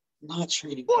wise. Well,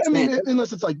 I mean,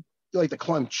 unless it's like you like to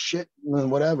climb shit,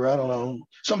 whatever. I don't know.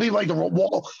 Some people like to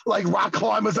wall, like rock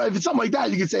climbers, something like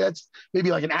that. You could say that's maybe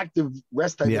like an active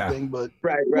rest type of thing. But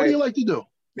right. What do you like to do?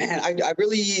 Man, I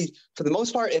really, for the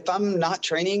most part, if I'm not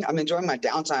training, I'm enjoying my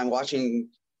downtime watching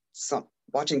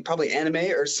probably anime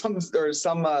or some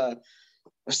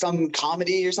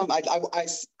comedy or something.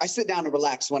 I sit down and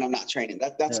relax when I'm not training.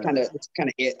 That's kind of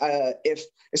it.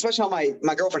 Especially on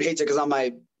my girlfriend hates it because on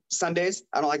my Sundays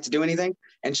I don't like to do anything,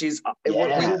 and we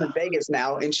live in Vegas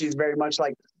now, and she's very much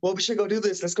like, well, we should go do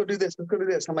this. Let's go do this.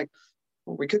 I'm like,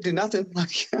 well, we could do nothing.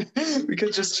 Like we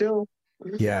could just chill.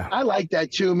 Yeah, I like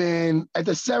that too, man. At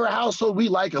the Serra household, we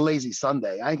like a lazy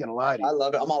Sunday. I ain't gonna lie to you. I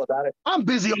love it. I'm all about it. I'm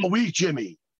busy all week,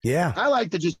 Jimmy. Yeah, I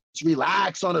like to just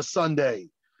relax on a Sunday.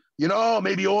 You know,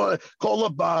 maybe call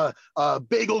up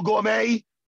Bagel Gourmet.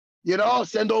 You know,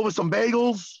 send over some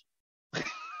bagels.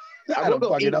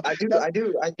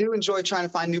 I do enjoy trying to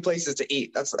find new places to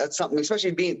eat. That's something,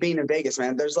 especially being in Vegas,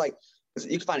 man. There's like,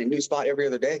 you can find a new spot every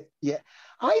other day. Yeah,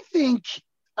 I think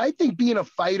being a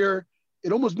fighter,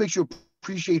 it almost makes you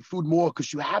appreciate food more,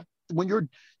 because you have, when you're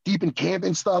deep in camp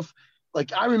and stuff.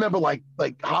 Like I remember like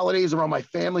holidays around my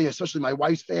family, especially my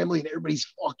wife's family, and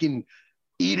everybody's fucking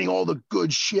eating all the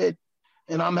good shit,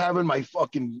 and I'm having I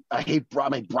hate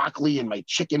my broccoli and my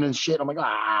chicken and shit. I'm like,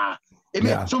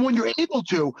 So when you're able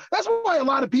to, that's why a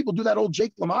lot of people do that old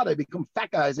Jake LaMotta, become fat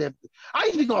guys. I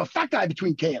used to become a fat guy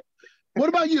between camp. What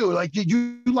about you? Like, did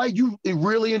you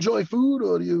really enjoy food,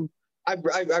 or do you? I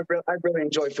really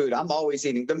enjoy food. I'm always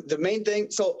eating. The main thing,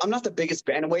 so I'm not the biggest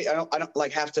fan of weight. I don't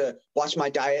like have to watch my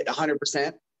diet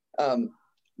 100%.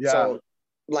 So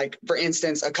like, for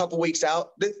instance, a couple weeks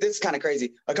out, this is kind of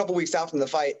crazy. A couple weeks out from the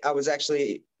fight,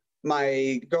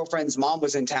 my girlfriend's mom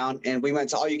was in town, and we went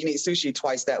to all you can eat sushi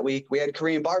twice that week. We had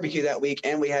Korean barbecue that week,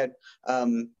 and we had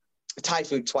Thai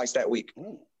food twice that week.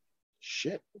 Oh,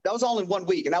 shit. That was all in 1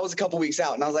 week, and that was a couple weeks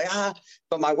out. And I was like,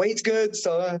 but my weight's good.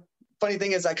 So funny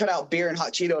thing is, I cut out beer and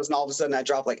hot Cheetos, and all of a sudden I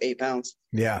dropped like 8 pounds.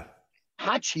 Yeah.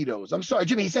 Hot Cheetos. I'm sorry,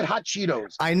 Jimmy. He said hot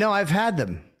Cheetos. I know. I've had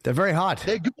them. They're very hot.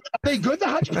 They're good, the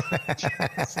hot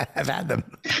Cheetos? I've had them.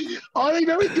 Are they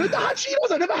very good, the hot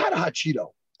Cheetos? I never had a hot Cheeto.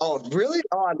 Oh, really?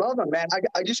 Oh, I love them, man.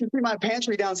 I just see my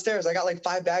pantry downstairs. I got like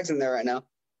 5 bags in there right now.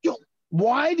 Yo,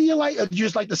 why do you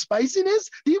just like the spiciness?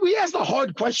 We ask the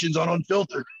hard questions on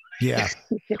Unfiltered. Yeah.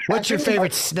 What's your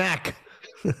favorite snack?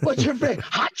 What's your favorite?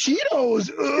 Hot Cheetos.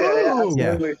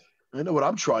 Yeah. I know what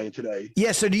I'm trying today.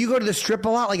 Yeah, so do you go to the Strip a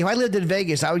lot? Like, if I lived in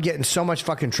Vegas, I would get in so much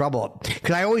fucking trouble,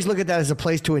 because I always look at that as a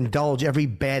place to indulge every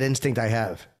bad instinct I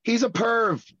have. He's a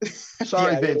perv.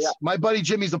 Sorry, Vince. Yeah. My buddy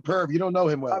Jimmy's a perv. You don't know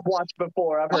him well. I've watched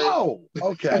before. I've heard. Oh,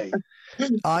 okay.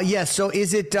 So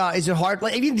is it hard,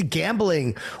 like even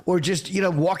gambling or just,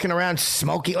 walking around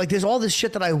smoking? Like, there's all this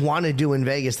shit that I want to do in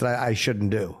Vegas that I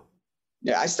shouldn't do.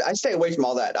 Yeah, I stay away from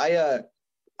all that.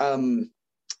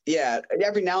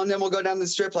 Every now and then we'll go down the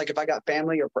Strip, like if I got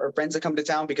family or friends that come to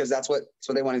town, because that's what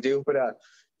they want to do. But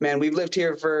man, we've lived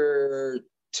here for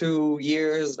 2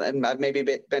 years, and I've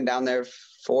maybe been down there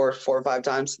 4 or 5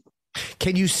 times.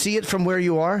 Can you see it from where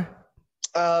you are?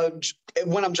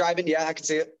 When I'm driving, yeah, I can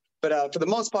see it. But for the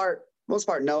most part,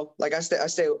 no. Like I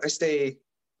stay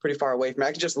pretty far away from it.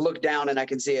 I can just look down and I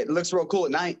can see it. It looks real cool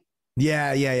at night.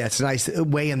 Yeah. It's nice,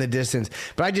 way in the distance.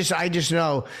 But I just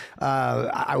know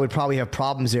I would probably have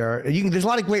problems there. There's a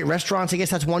lot of great restaurants. I guess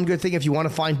that's one good thing. If you want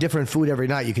to find different food every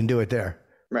night, you can do it there.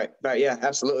 Right. Yeah,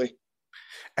 absolutely.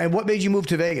 And what made you move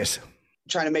to Vegas?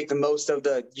 Trying to make the most of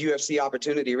the UFC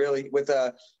opportunity, really, with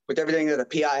everything that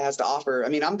the PI has to offer. I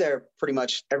mean, I'm there pretty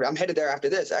much. I'm headed there after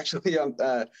this. Actually,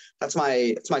 that's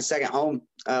my second home.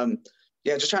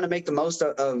 Just trying to make the most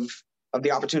of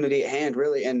the opportunity at hand,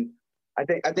 really. And I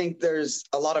think there's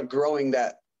a lot of growing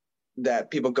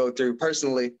that people go through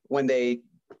personally when they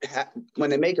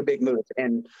make a big move.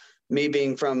 And me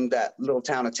being from that little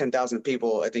town of 10,000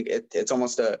 people, I think it's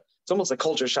almost a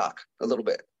culture shock a little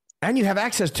bit. And you have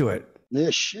access to it. Yeah,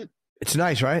 shit. It's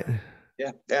nice, right?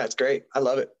 Yeah, it's great. I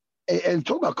love it. And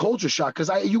talk about culture shock, because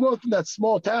you go from that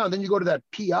small town, then you go to that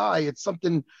PI. It's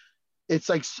something.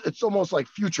 it's almost like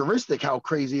futuristic how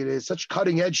crazy it is. Such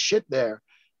cutting edge shit there.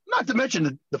 Not to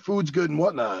mention the food's good and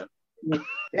whatnot.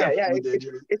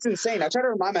 It's insane. I try to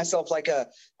remind myself like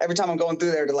every time I'm going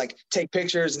through there to like take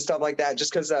pictures and stuff like that,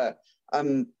 just because I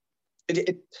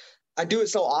do it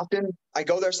so often. I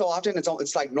go there so often.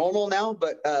 It's like normal now,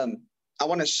 but I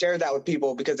want to share that with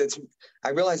people because I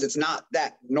realize it's not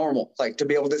that normal. Like to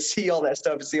be able to see all that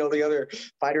stuff, to see all the other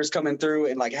fighters coming through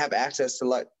and like have access to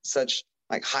like such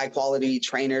like high quality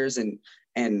trainers and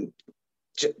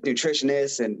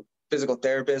nutritionists and physical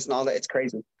therapists and all that. It's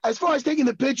crazy. As far as taking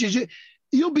the pictures,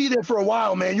 you'll be there for a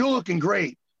while, man. You're looking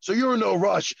great. So you're in no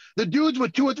rush. The dudes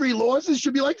with 2 or 3 losses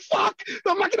should be like, fuck,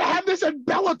 I'm not going to have this at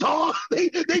Bellator.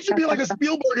 They should be like a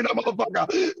Spielberg and that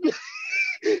motherfucker.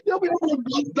 They'll be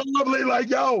lovely,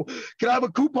 like, yo, can I have a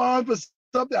coupon for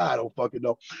something? I don't fucking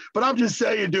know. But I'm just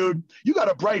saying, dude, you got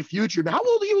a bright future. How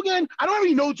old are you again? I don't have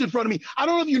any notes in front of me. I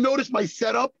don't know if you noticed my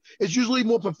setup. It's usually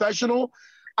more professional.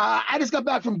 I just got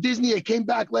back from Disney. I came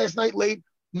back last night late.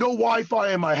 No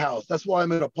Wi-Fi in my house. That's why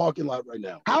I'm in a parking lot right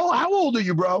now. How old are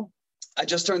you, bro? I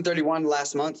just turned 31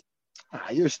 last month.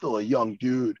 You're still a young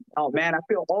dude. Oh, man, I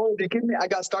feel old. Are you kidding me? I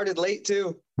got started late,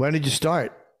 too. When did you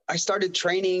start? I started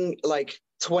training like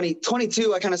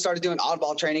 22. I kind of started doing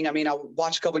oddball training. I mean, I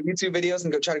watch a couple of YouTube videos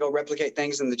and try to go replicate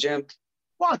things in the gym.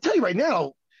 Well, I'll tell you right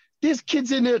now, there's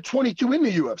kids in there 22 in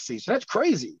the UFC. So that's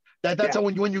crazy. That's how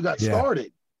when you got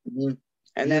started. Mm-hmm.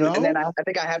 And then I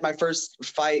think I had my first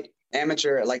fight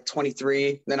amateur at like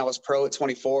 23. Then I was pro at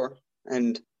 24.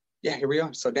 And yeah, here we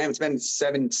are. So damn, it's been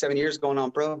seven years going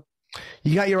on pro.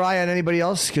 You got your eye on anybody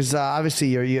else? Because obviously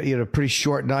you had a pretty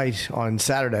short night on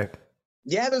Saturday.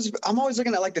 Yeah, I'm always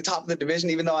looking at like the top of the division,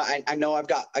 even though I know I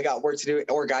got work to do,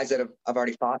 or guys that I've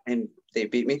already fought and they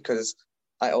beat me because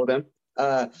I owe them.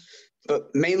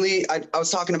 But mainly I was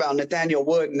talking about Nathaniel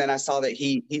Wood, and then I saw that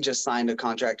he just signed a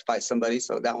contract to fight somebody.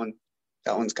 So that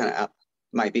one's kind of out,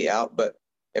 might be out. But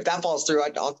if that falls through,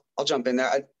 I'll jump in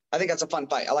there. I think that's a fun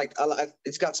fight. I like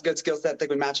it's got some good skill set. I think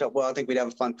we match up well. I think we'd have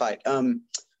a fun fight.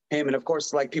 Him and of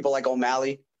course like people like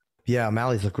O'Malley. Yeah,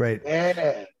 O'Malley's look great.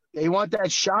 Yeah. They want that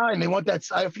shine. They want that.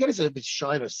 I forget if it's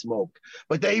shine or smoke,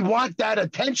 but they want that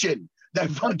attention that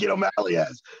fucking O'Malley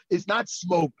has. It's not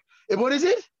smoke. What is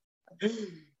it?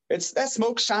 It's that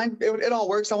smoke shine. It all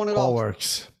works. I want it all. All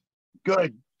works.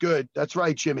 Good. That's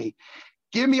right, Jimmy.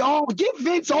 Give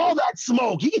Vince all that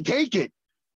smoke. He can take it.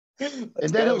 And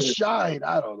then he'll shine.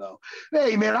 I don't know.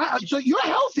 Hey, man, so you're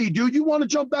healthy, dude. You want to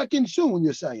jump back in soon,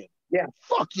 you're saying? Yeah.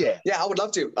 Fuck yeah. Yeah, I would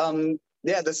love to.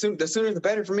 Yeah, the sooner the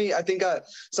better for me. I think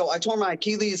so I tore my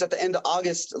Achilles at the end of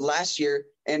August last year,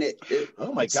 and it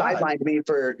oh my God. Sidelined me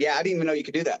for I didn't even know you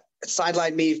could do that. It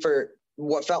sidelined me for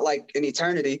what felt like an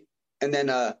eternity. And then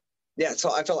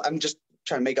so I'm just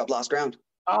trying to make up lost ground.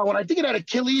 When I think of that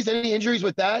Achilles, any injuries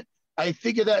with that, I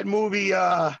think of that movie,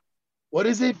 what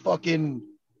is it? Fucking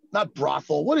not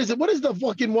brothel. What is it? What is the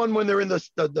fucking one when they're in the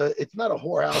it's not a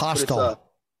whorehouse. Hostel.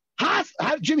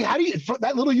 Jimmy, how do you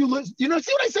that little see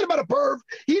what I said about a perv?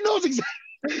 He knows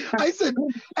exactly. I said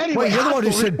anyway. Wait, you're the one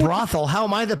who said brothel. How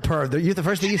am I the perv? The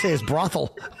first thing you say is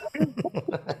brothel.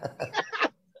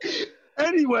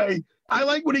 Anyway, I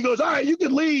like when he goes, all right, you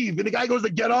can leave, and the guy goes to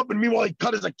get up, and meanwhile he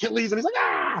cut his Achilles, and he's like,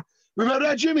 ah, remember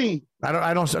that, Jimmy?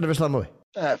 I never saw the movie.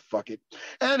 Fuck it.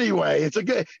 Anyway, it's a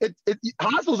good.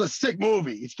 Hostel's a sick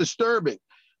movie. It's disturbing,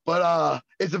 but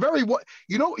it's a very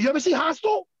you ever see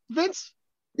Hostel, Vince?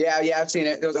 Yeah, I've seen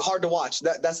it. It was hard to watch.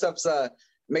 That stuff's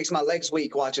makes my legs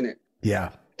weak watching it. Yeah.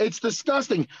 It's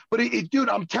disgusting. But dude,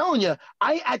 I'm telling you,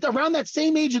 at around that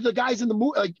same age as the guys in the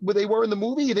movie, like where they were in the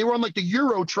movie, they were on like the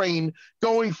Euro train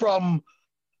going from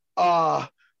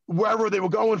wherever they were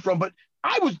going from. But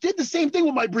I did the same thing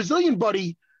with my Brazilian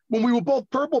buddy when we were both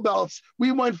purple belts.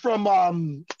 We went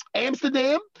from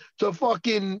Amsterdam to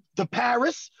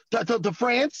Paris, to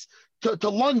France, to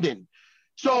London.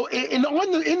 So in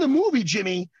the movie,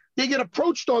 Jimmy, they get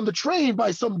approached on the train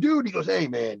by some dude. He goes, hey,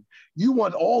 man, you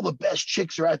want all the best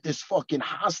chicks are at this fucking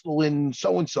hostel in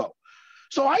so-and-so.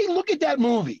 So I look at that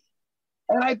movie,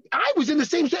 and I was in the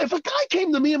same – if a guy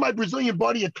came to me and my Brazilian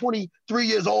buddy at 23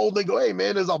 years old, they go, hey,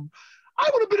 man, I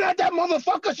would have been at that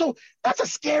motherfucker. So that's a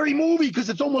scary movie because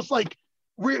it's almost like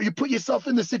where you put yourself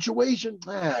in the situation.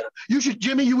 You should –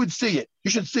 Jimmy, you would see it.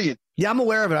 You should see it. Yeah, I'm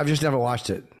aware of it. I've just never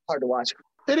watched it. Hard to watch.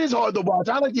 It is hard to watch.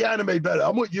 I like the anime better.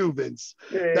 I'm with you, Vince.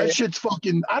 That shit's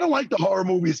fucking. I don't like the horror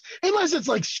movies unless it's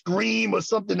like Scream or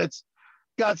something that's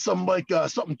got some like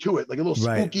something to it, like a little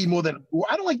spooky more than.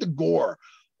 I don't like the gore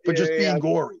for just being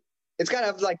gory. It's gotta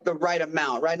have like the right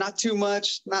amount, right? Not too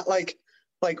much, not like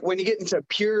like when you get into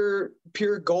pure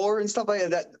gore and stuff like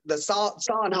that, the Saw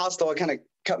and Hostel kind of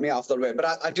cut me off a little bit.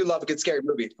 But I do love a good scary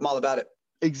movie. I'm all about it.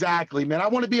 Exactly, man. I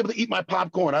want to be able to eat my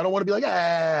popcorn. I don't want to be like,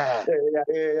 ah.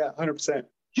 Yeah, 100%.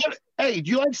 Hey,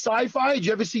 do you like sci-fi? Did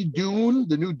you ever see Dune,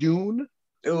 the new Dune?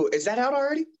 Oh, is that out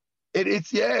already?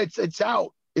 It's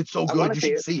out. It's so good. You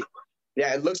should see it.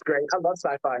 Yeah, it looks great. I love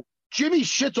sci-fi. Jimmy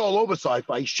shits all over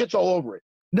sci-fi. He shits all over it.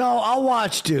 No, I'll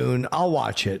watch Dune. I'll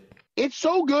watch it. It's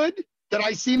so good that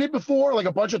I've seen it before, like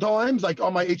a bunch of times, like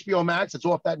on my HBO Max. It's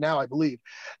off that now, I believe.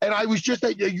 And I was just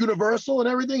at Universal and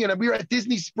everything, and we were at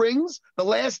Disney Springs the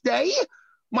last day.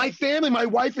 My family, my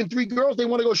wife and 3 girls, they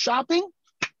want to go shopping.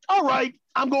 All right,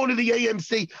 I'm going to the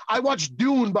AMC. I watched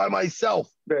Dune by myself.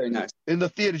 Very nice. In the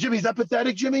theater. Jimmy, is that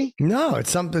pathetic, Jimmy? No,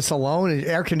 it's alone,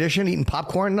 air conditioned, eating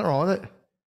popcorn, nothing wrong with it.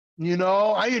 You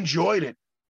know, I enjoyed it.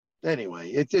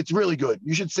 Anyway, it's really good.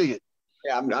 You should see it.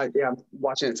 Yeah, I'm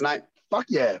watching it tonight. Fuck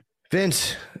yeah.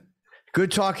 Vince,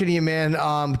 good talking to you, man.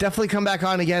 Definitely come back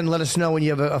on again. Let us know when you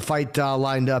have a fight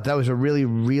lined up. That was a really,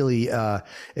 really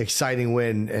exciting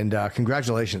win. And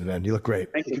congratulations, man. You look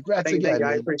great. Thank you. Congrats again.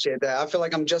 I appreciate that. I feel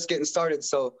like I'm just getting started,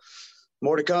 so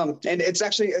more to come. And it's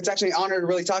actually an honor to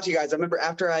really talk to you guys. I remember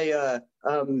after I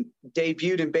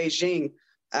debuted in Beijing,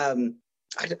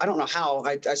 I don't know how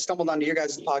I stumbled onto your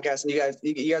guys' podcast, and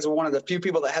you guys were one of the few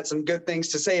people that had some good things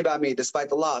to say about me despite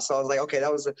the loss. So I was like, okay,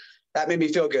 that made me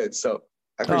feel good. So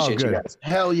I appreciate you guys.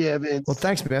 Hell yeah, Vince. Well,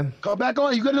 thanks, man. Come back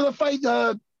on. You got another fight?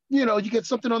 You get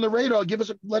something on the radar.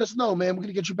 Let us know, man. We're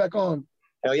gonna get you back on.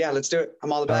 Hell yeah, let's do it.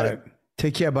 I'm all about it.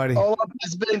 Take care, buddy. All up,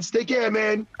 Vince. Take care,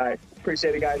 man. All right,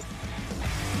 appreciate it, guys.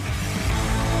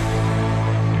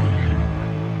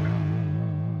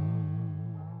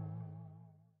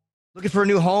 Looking for a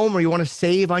new home or you want to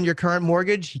save on your current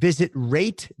mortgage? Visit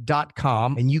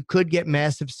rate.com and you could get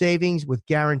massive savings with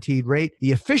Guaranteed Rate,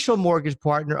 the official mortgage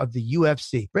partner of the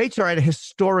UFC. Rates are at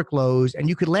historic lows and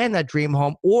you could land that dream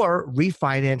home or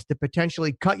refinance to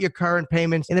potentially cut your current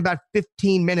payments in about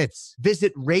 15 minutes.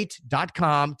 Visit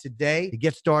rate.com today to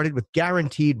get started with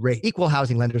Guaranteed Rate. Equal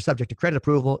housing lender subject to credit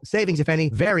approval. Savings, if any,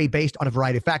 vary based on a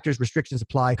variety of factors. Restrictions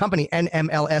apply. Company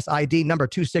NMLS ID number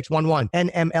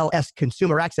 2611. NMLS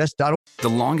Consumer Access. The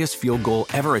longest field goal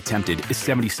ever attempted is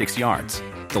 76 yards.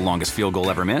 The longest field goal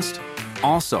ever missed?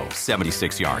 Also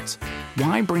 76 yards.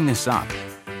 Why bring this up?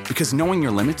 Because knowing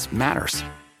your limits matters,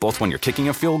 both when you're kicking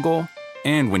a field goal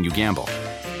and when you gamble.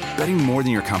 Betting more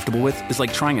than you're comfortable with is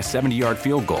like trying a 70-yard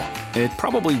field goal. It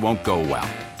probably won't go well.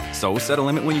 So set a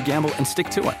limit when you gamble and stick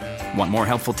to it. Want more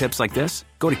helpful tips like this?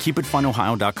 Go to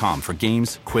keepitfunohio.com for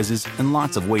games, quizzes, and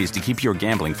lots of ways to keep your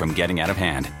gambling from getting out of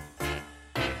hand.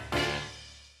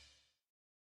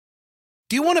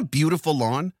 Do you want a beautiful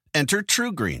lawn? Enter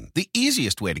TruGreen, the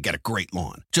easiest way to get a great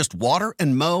lawn. Just water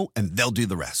and mow, and they'll do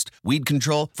the rest. Weed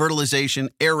control, fertilization,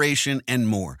 aeration, and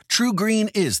more. TruGreen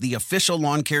is the official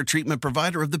lawn care treatment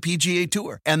provider of the PGA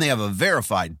Tour, and they have a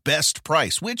verified best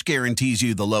price, which guarantees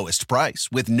you the lowest price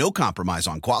with no compromise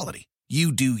on quality.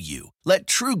 You do you. Let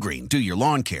TruGreen do your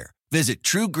lawn care. Visit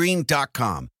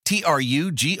TruGreen.com,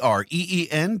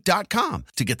 TruGreen.com,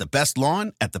 to get the best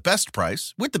lawn at the best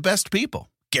price with the best people.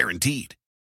 Guaranteed.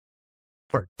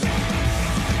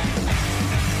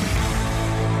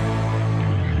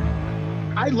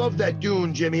 I love that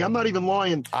Dune, Jimmy. I'm not even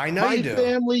lying. I know you do. My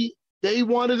family, they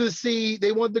wanted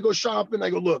to go shopping.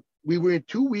 I go, look, we were in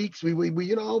 2 weeks. We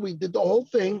did the whole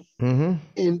thing. Mm-hmm.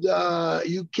 And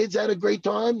you kids had a great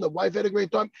time. The wife had a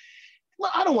great time.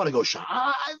 Well, I don't want to go shop.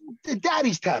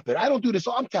 Daddy's tapping. I don't do this.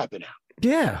 So I'm tapping out.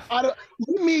 Yeah. Let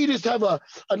me just have a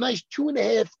nice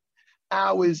 2.5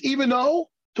 hours, even though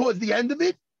towards the end of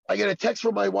it, I get a text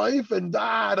from my wife and the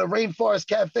Rainforest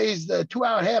Cafe's the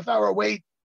 2.5 hour wait.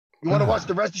 You want to watch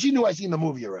the rest? She knew I seen the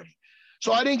movie already.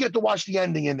 So I didn't get to watch the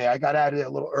ending in there. I got out of there a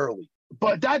little early.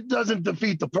 But that doesn't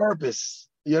defeat the purpose.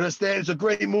 You understand? It's a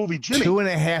great movie. Jimmy.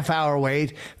 2.5 hour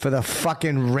wait for the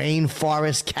fucking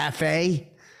Rainforest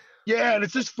Cafe? Yeah, and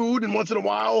it's just food, and once in a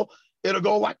while, it'll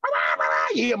go like,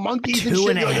 you hear monkeys and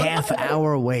shit. 2.5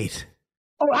 hour wait.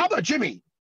 Oh, how about Jimmy?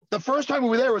 The first time we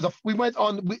were there we made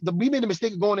the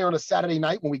mistake of going there on a Saturday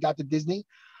night when we got to Disney,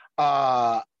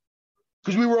 because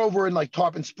we were over in like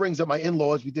Tarpon Springs at my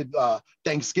in-laws. We did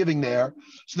Thanksgiving there,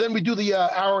 so then we do the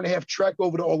 1.5-hour trek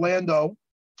over to Orlando.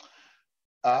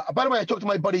 By the way, I talked to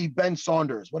my buddy Ben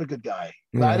Saunders. What a good guy!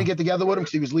 Yeah. I didn't get together with him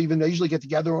because he was leaving. I usually get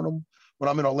together on him when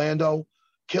I'm in Orlando.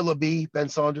 Killer B, Ben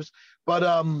Saunders,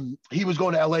 but he was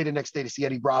going to LA the next day to see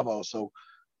Eddie Bravo, so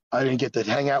I didn't get to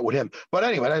hang out with him. But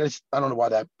anyway, I don't know why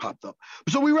that popped up.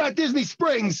 So we were at Disney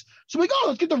Springs. So we go,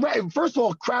 let's get the first of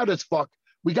all, crowd as fuck.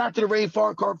 We got to the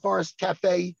Rainforest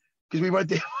Cafe because we went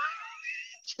there.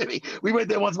 Jimmy. We went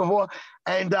there once before,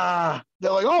 and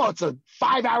they're like, "Oh, it's a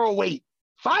 5-hour wait."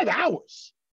 5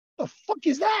 hours? The fuck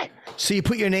is that? So you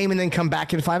put your name and then come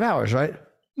back in 5 hours, right?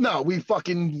 No, we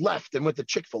fucking left and went to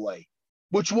Chick-fil-A,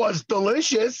 which was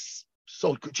delicious.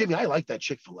 So, Jimmy, I like that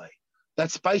Chick-fil-A.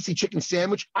 That spicy chicken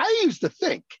sandwich. I used to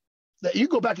think that you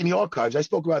go back in the archives. I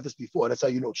spoke about this before. That's how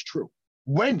you know it's true.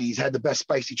 Wendy's had the best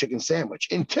spicy chicken sandwich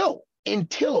until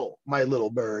my little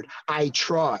bird, I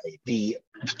tried the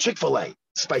Chick-fil-A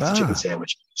spicy chicken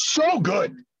sandwich. So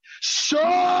good.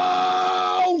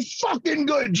 So fucking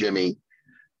good, Jimmy.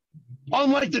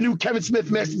 Unlike the new Kevin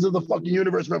Smith Masters of the fucking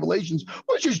Universe Revelations,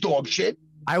 which is dog shit.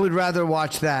 I would rather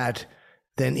watch that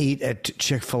than eat at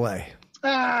Chick-fil-A.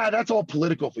 That's all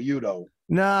political for you, though.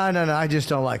 No. I just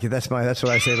don't like it. That's what I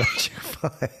say about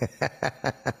Chick-fil-A.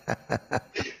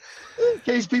 In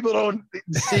case people don't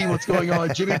see what's going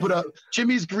on,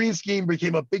 Jimmy's green screen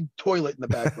became a big toilet in the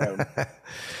background.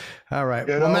 All right.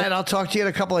 Well, Matt, I'll talk to you in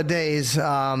a couple of days. It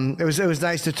was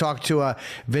nice to talk to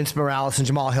Vince Morales and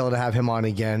Jamal Hill, to have him on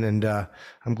again, and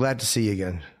I'm glad to see you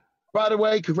again. By the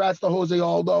way, congrats to Jose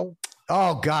Aldo.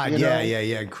 Oh, God. Yeah.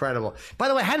 Incredible. By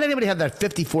the way, how did anybody have that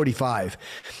 50-45?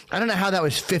 I don't know how that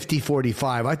was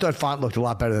 50-45. I thought Font looked a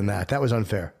lot better than that. That was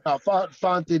unfair.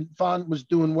 Font was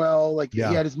doing well. Like, he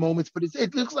had his moments, but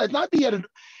it looks like not he had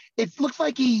it looks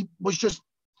like he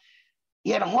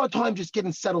had a hard time just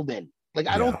getting settled in. Like,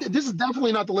 this is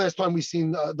definitely not the last time we've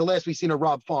seen of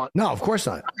Rob Font. No, of course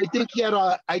not. I think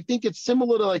I think it's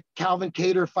similar to like Calvin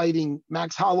Kattar fighting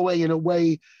Max Holloway in a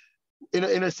way,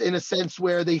 in a sense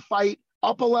where they fight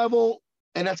up a level,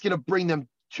 and that's going to bring them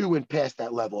to and past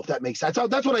that level, if that makes sense.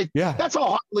 That's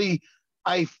how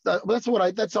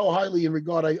highly in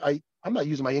regard I'm not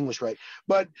using my English right,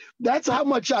 but that's how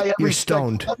much I You're respect.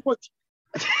 stoned.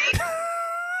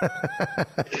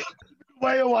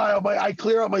 Wait a while, but I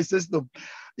clear out my system.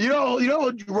 You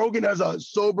know, Rogan has a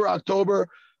sober October.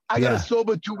 I got a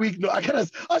sober 2 week. I got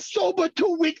a sober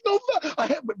 2 week November.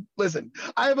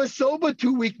 I have a sober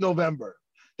 2 week November.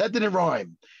 That didn't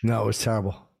rhyme. No, it was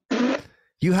terrible.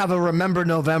 You have a remember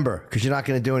November because you're not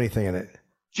going to do anything in it.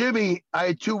 Jimmy, I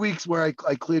had 2 weeks where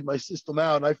I cleared my system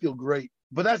out and I feel great.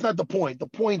 But that's not the point. The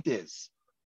point is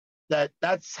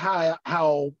that's how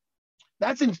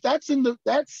that's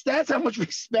how much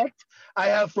respect I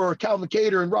have for Calvin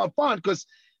Kattar and Rob Font, because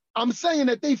I'm saying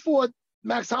that they fought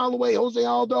Max Holloway, Jose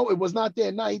Aldo. It was not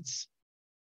their nights.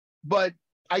 But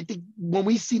I think when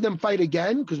we see them fight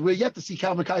again, because we're yet to see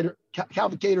Calvin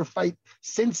Kattar fight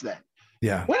since then.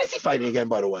 Yeah. When is he fighting again,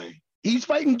 by the way? He's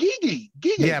fighting Gigi.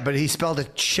 Yeah, but he spelled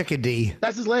it Chickadee.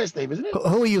 That's his last name, isn't it?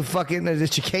 Who are you fucking?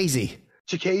 It's Chikaze.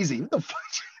 Chikaze. What the fuck?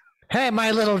 Hey,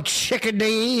 my little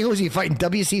Chickadee. Who's he fighting?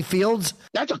 W.C. Fields?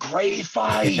 That's a great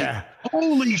fight. Yeah.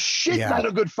 Holy shit, that's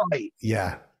a good fight.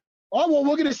 Yeah. Oh, well,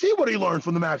 we're going to see what he learned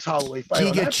from the Max Holloway fight. Do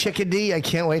you get Chickadee? I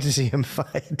can't wait to see him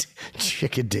fight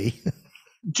Chickadee.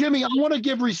 Jimmy, I want to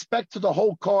give respect to the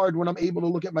whole card when I'm able to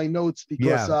look at my notes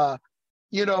because,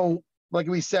 like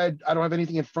we said, I don't have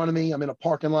anything in front of me. I'm in a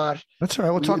parking lot. That's all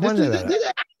right. We'll talk Wednesday about it.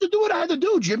 I had to do what I had to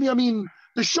do, Jimmy. I mean,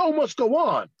 the show must go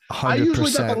on. 100%. I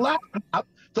usually got the laptop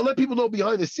to let people know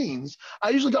behind the scenes. I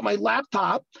usually got my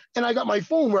laptop and I got my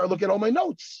phone where I look at all my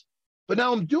notes. But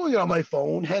now I'm doing it on my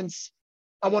phone. Hence,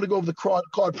 I want to go over the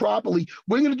card properly.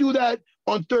 We're going to do that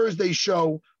on Thursday's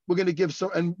show. We're going to give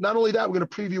some, and not only that, we're going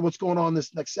to preview what's going on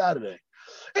this next Saturday.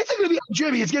 It's going to be,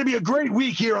 Jimmy, it's going to be a great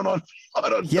week here on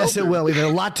Yes, it will. We have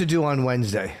a lot to do on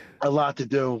Wednesday. A lot to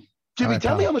do. Jimmy,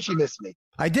 tell me how much you missed me.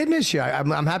 I did miss you.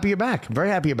 I'm happy you're back. I'm very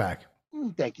happy you're back.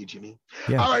 Thank you, Jimmy.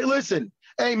 Yeah. All right, listen.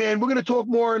 Hey, man, we're going to talk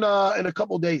more in a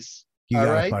couple of days. You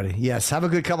got it, buddy. Yes, have a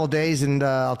good couple of days, and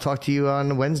I'll talk to you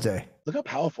on Wednesday. Look how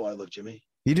powerful I look, Jimmy.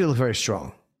 You do look very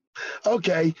strong.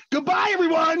 Okay. Goodbye,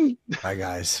 everyone. Bye,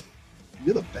 guys.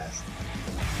 You're the best.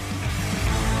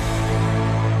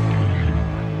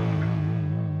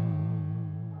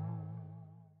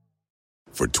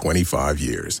 For 25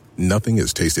 years, nothing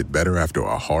has tasted better after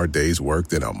a hard day's work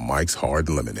than a Mike's Hard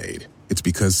Lemonade. It's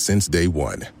because since day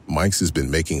one, Mike's has been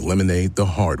making lemonade the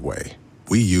hard way.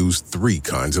 We use 3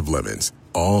 kinds of lemons,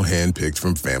 all hand-picked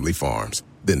from family farms,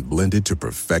 then blended to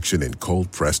perfection and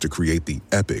cold-pressed to create the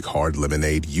epic hard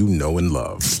lemonade you know and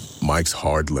love. Mike's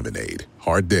Hard Lemonade.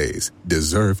 Hard days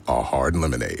deserve a hard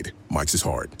lemonade. Mike's is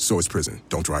hard, so is prison.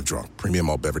 Don't drive drunk. Premium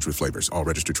malt beverage with flavors. All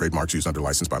registered trademarks used under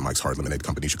license by Mike's Hard Lemonade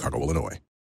Company, Chicago, Illinois.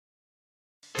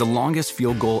 The longest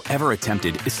field goal ever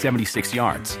attempted is 76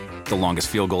 yards. The longest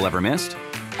field goal ever missed?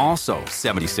 Also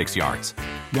 76 yards.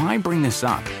 Why bring this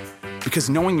up? Because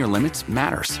knowing your limits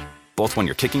matters, both when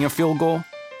you're kicking a field goal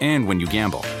and when you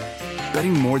gamble.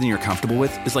 Betting more than you're comfortable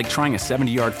with is like trying a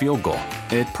 70-yard field goal.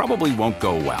 It probably won't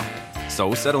go well.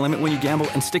 So set a limit when you gamble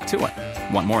and stick to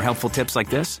it. Want more helpful tips like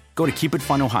this? Go to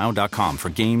keepitfunohio.com for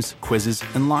games, quizzes,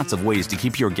 and lots of ways to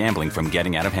keep your gambling from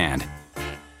getting out of hand.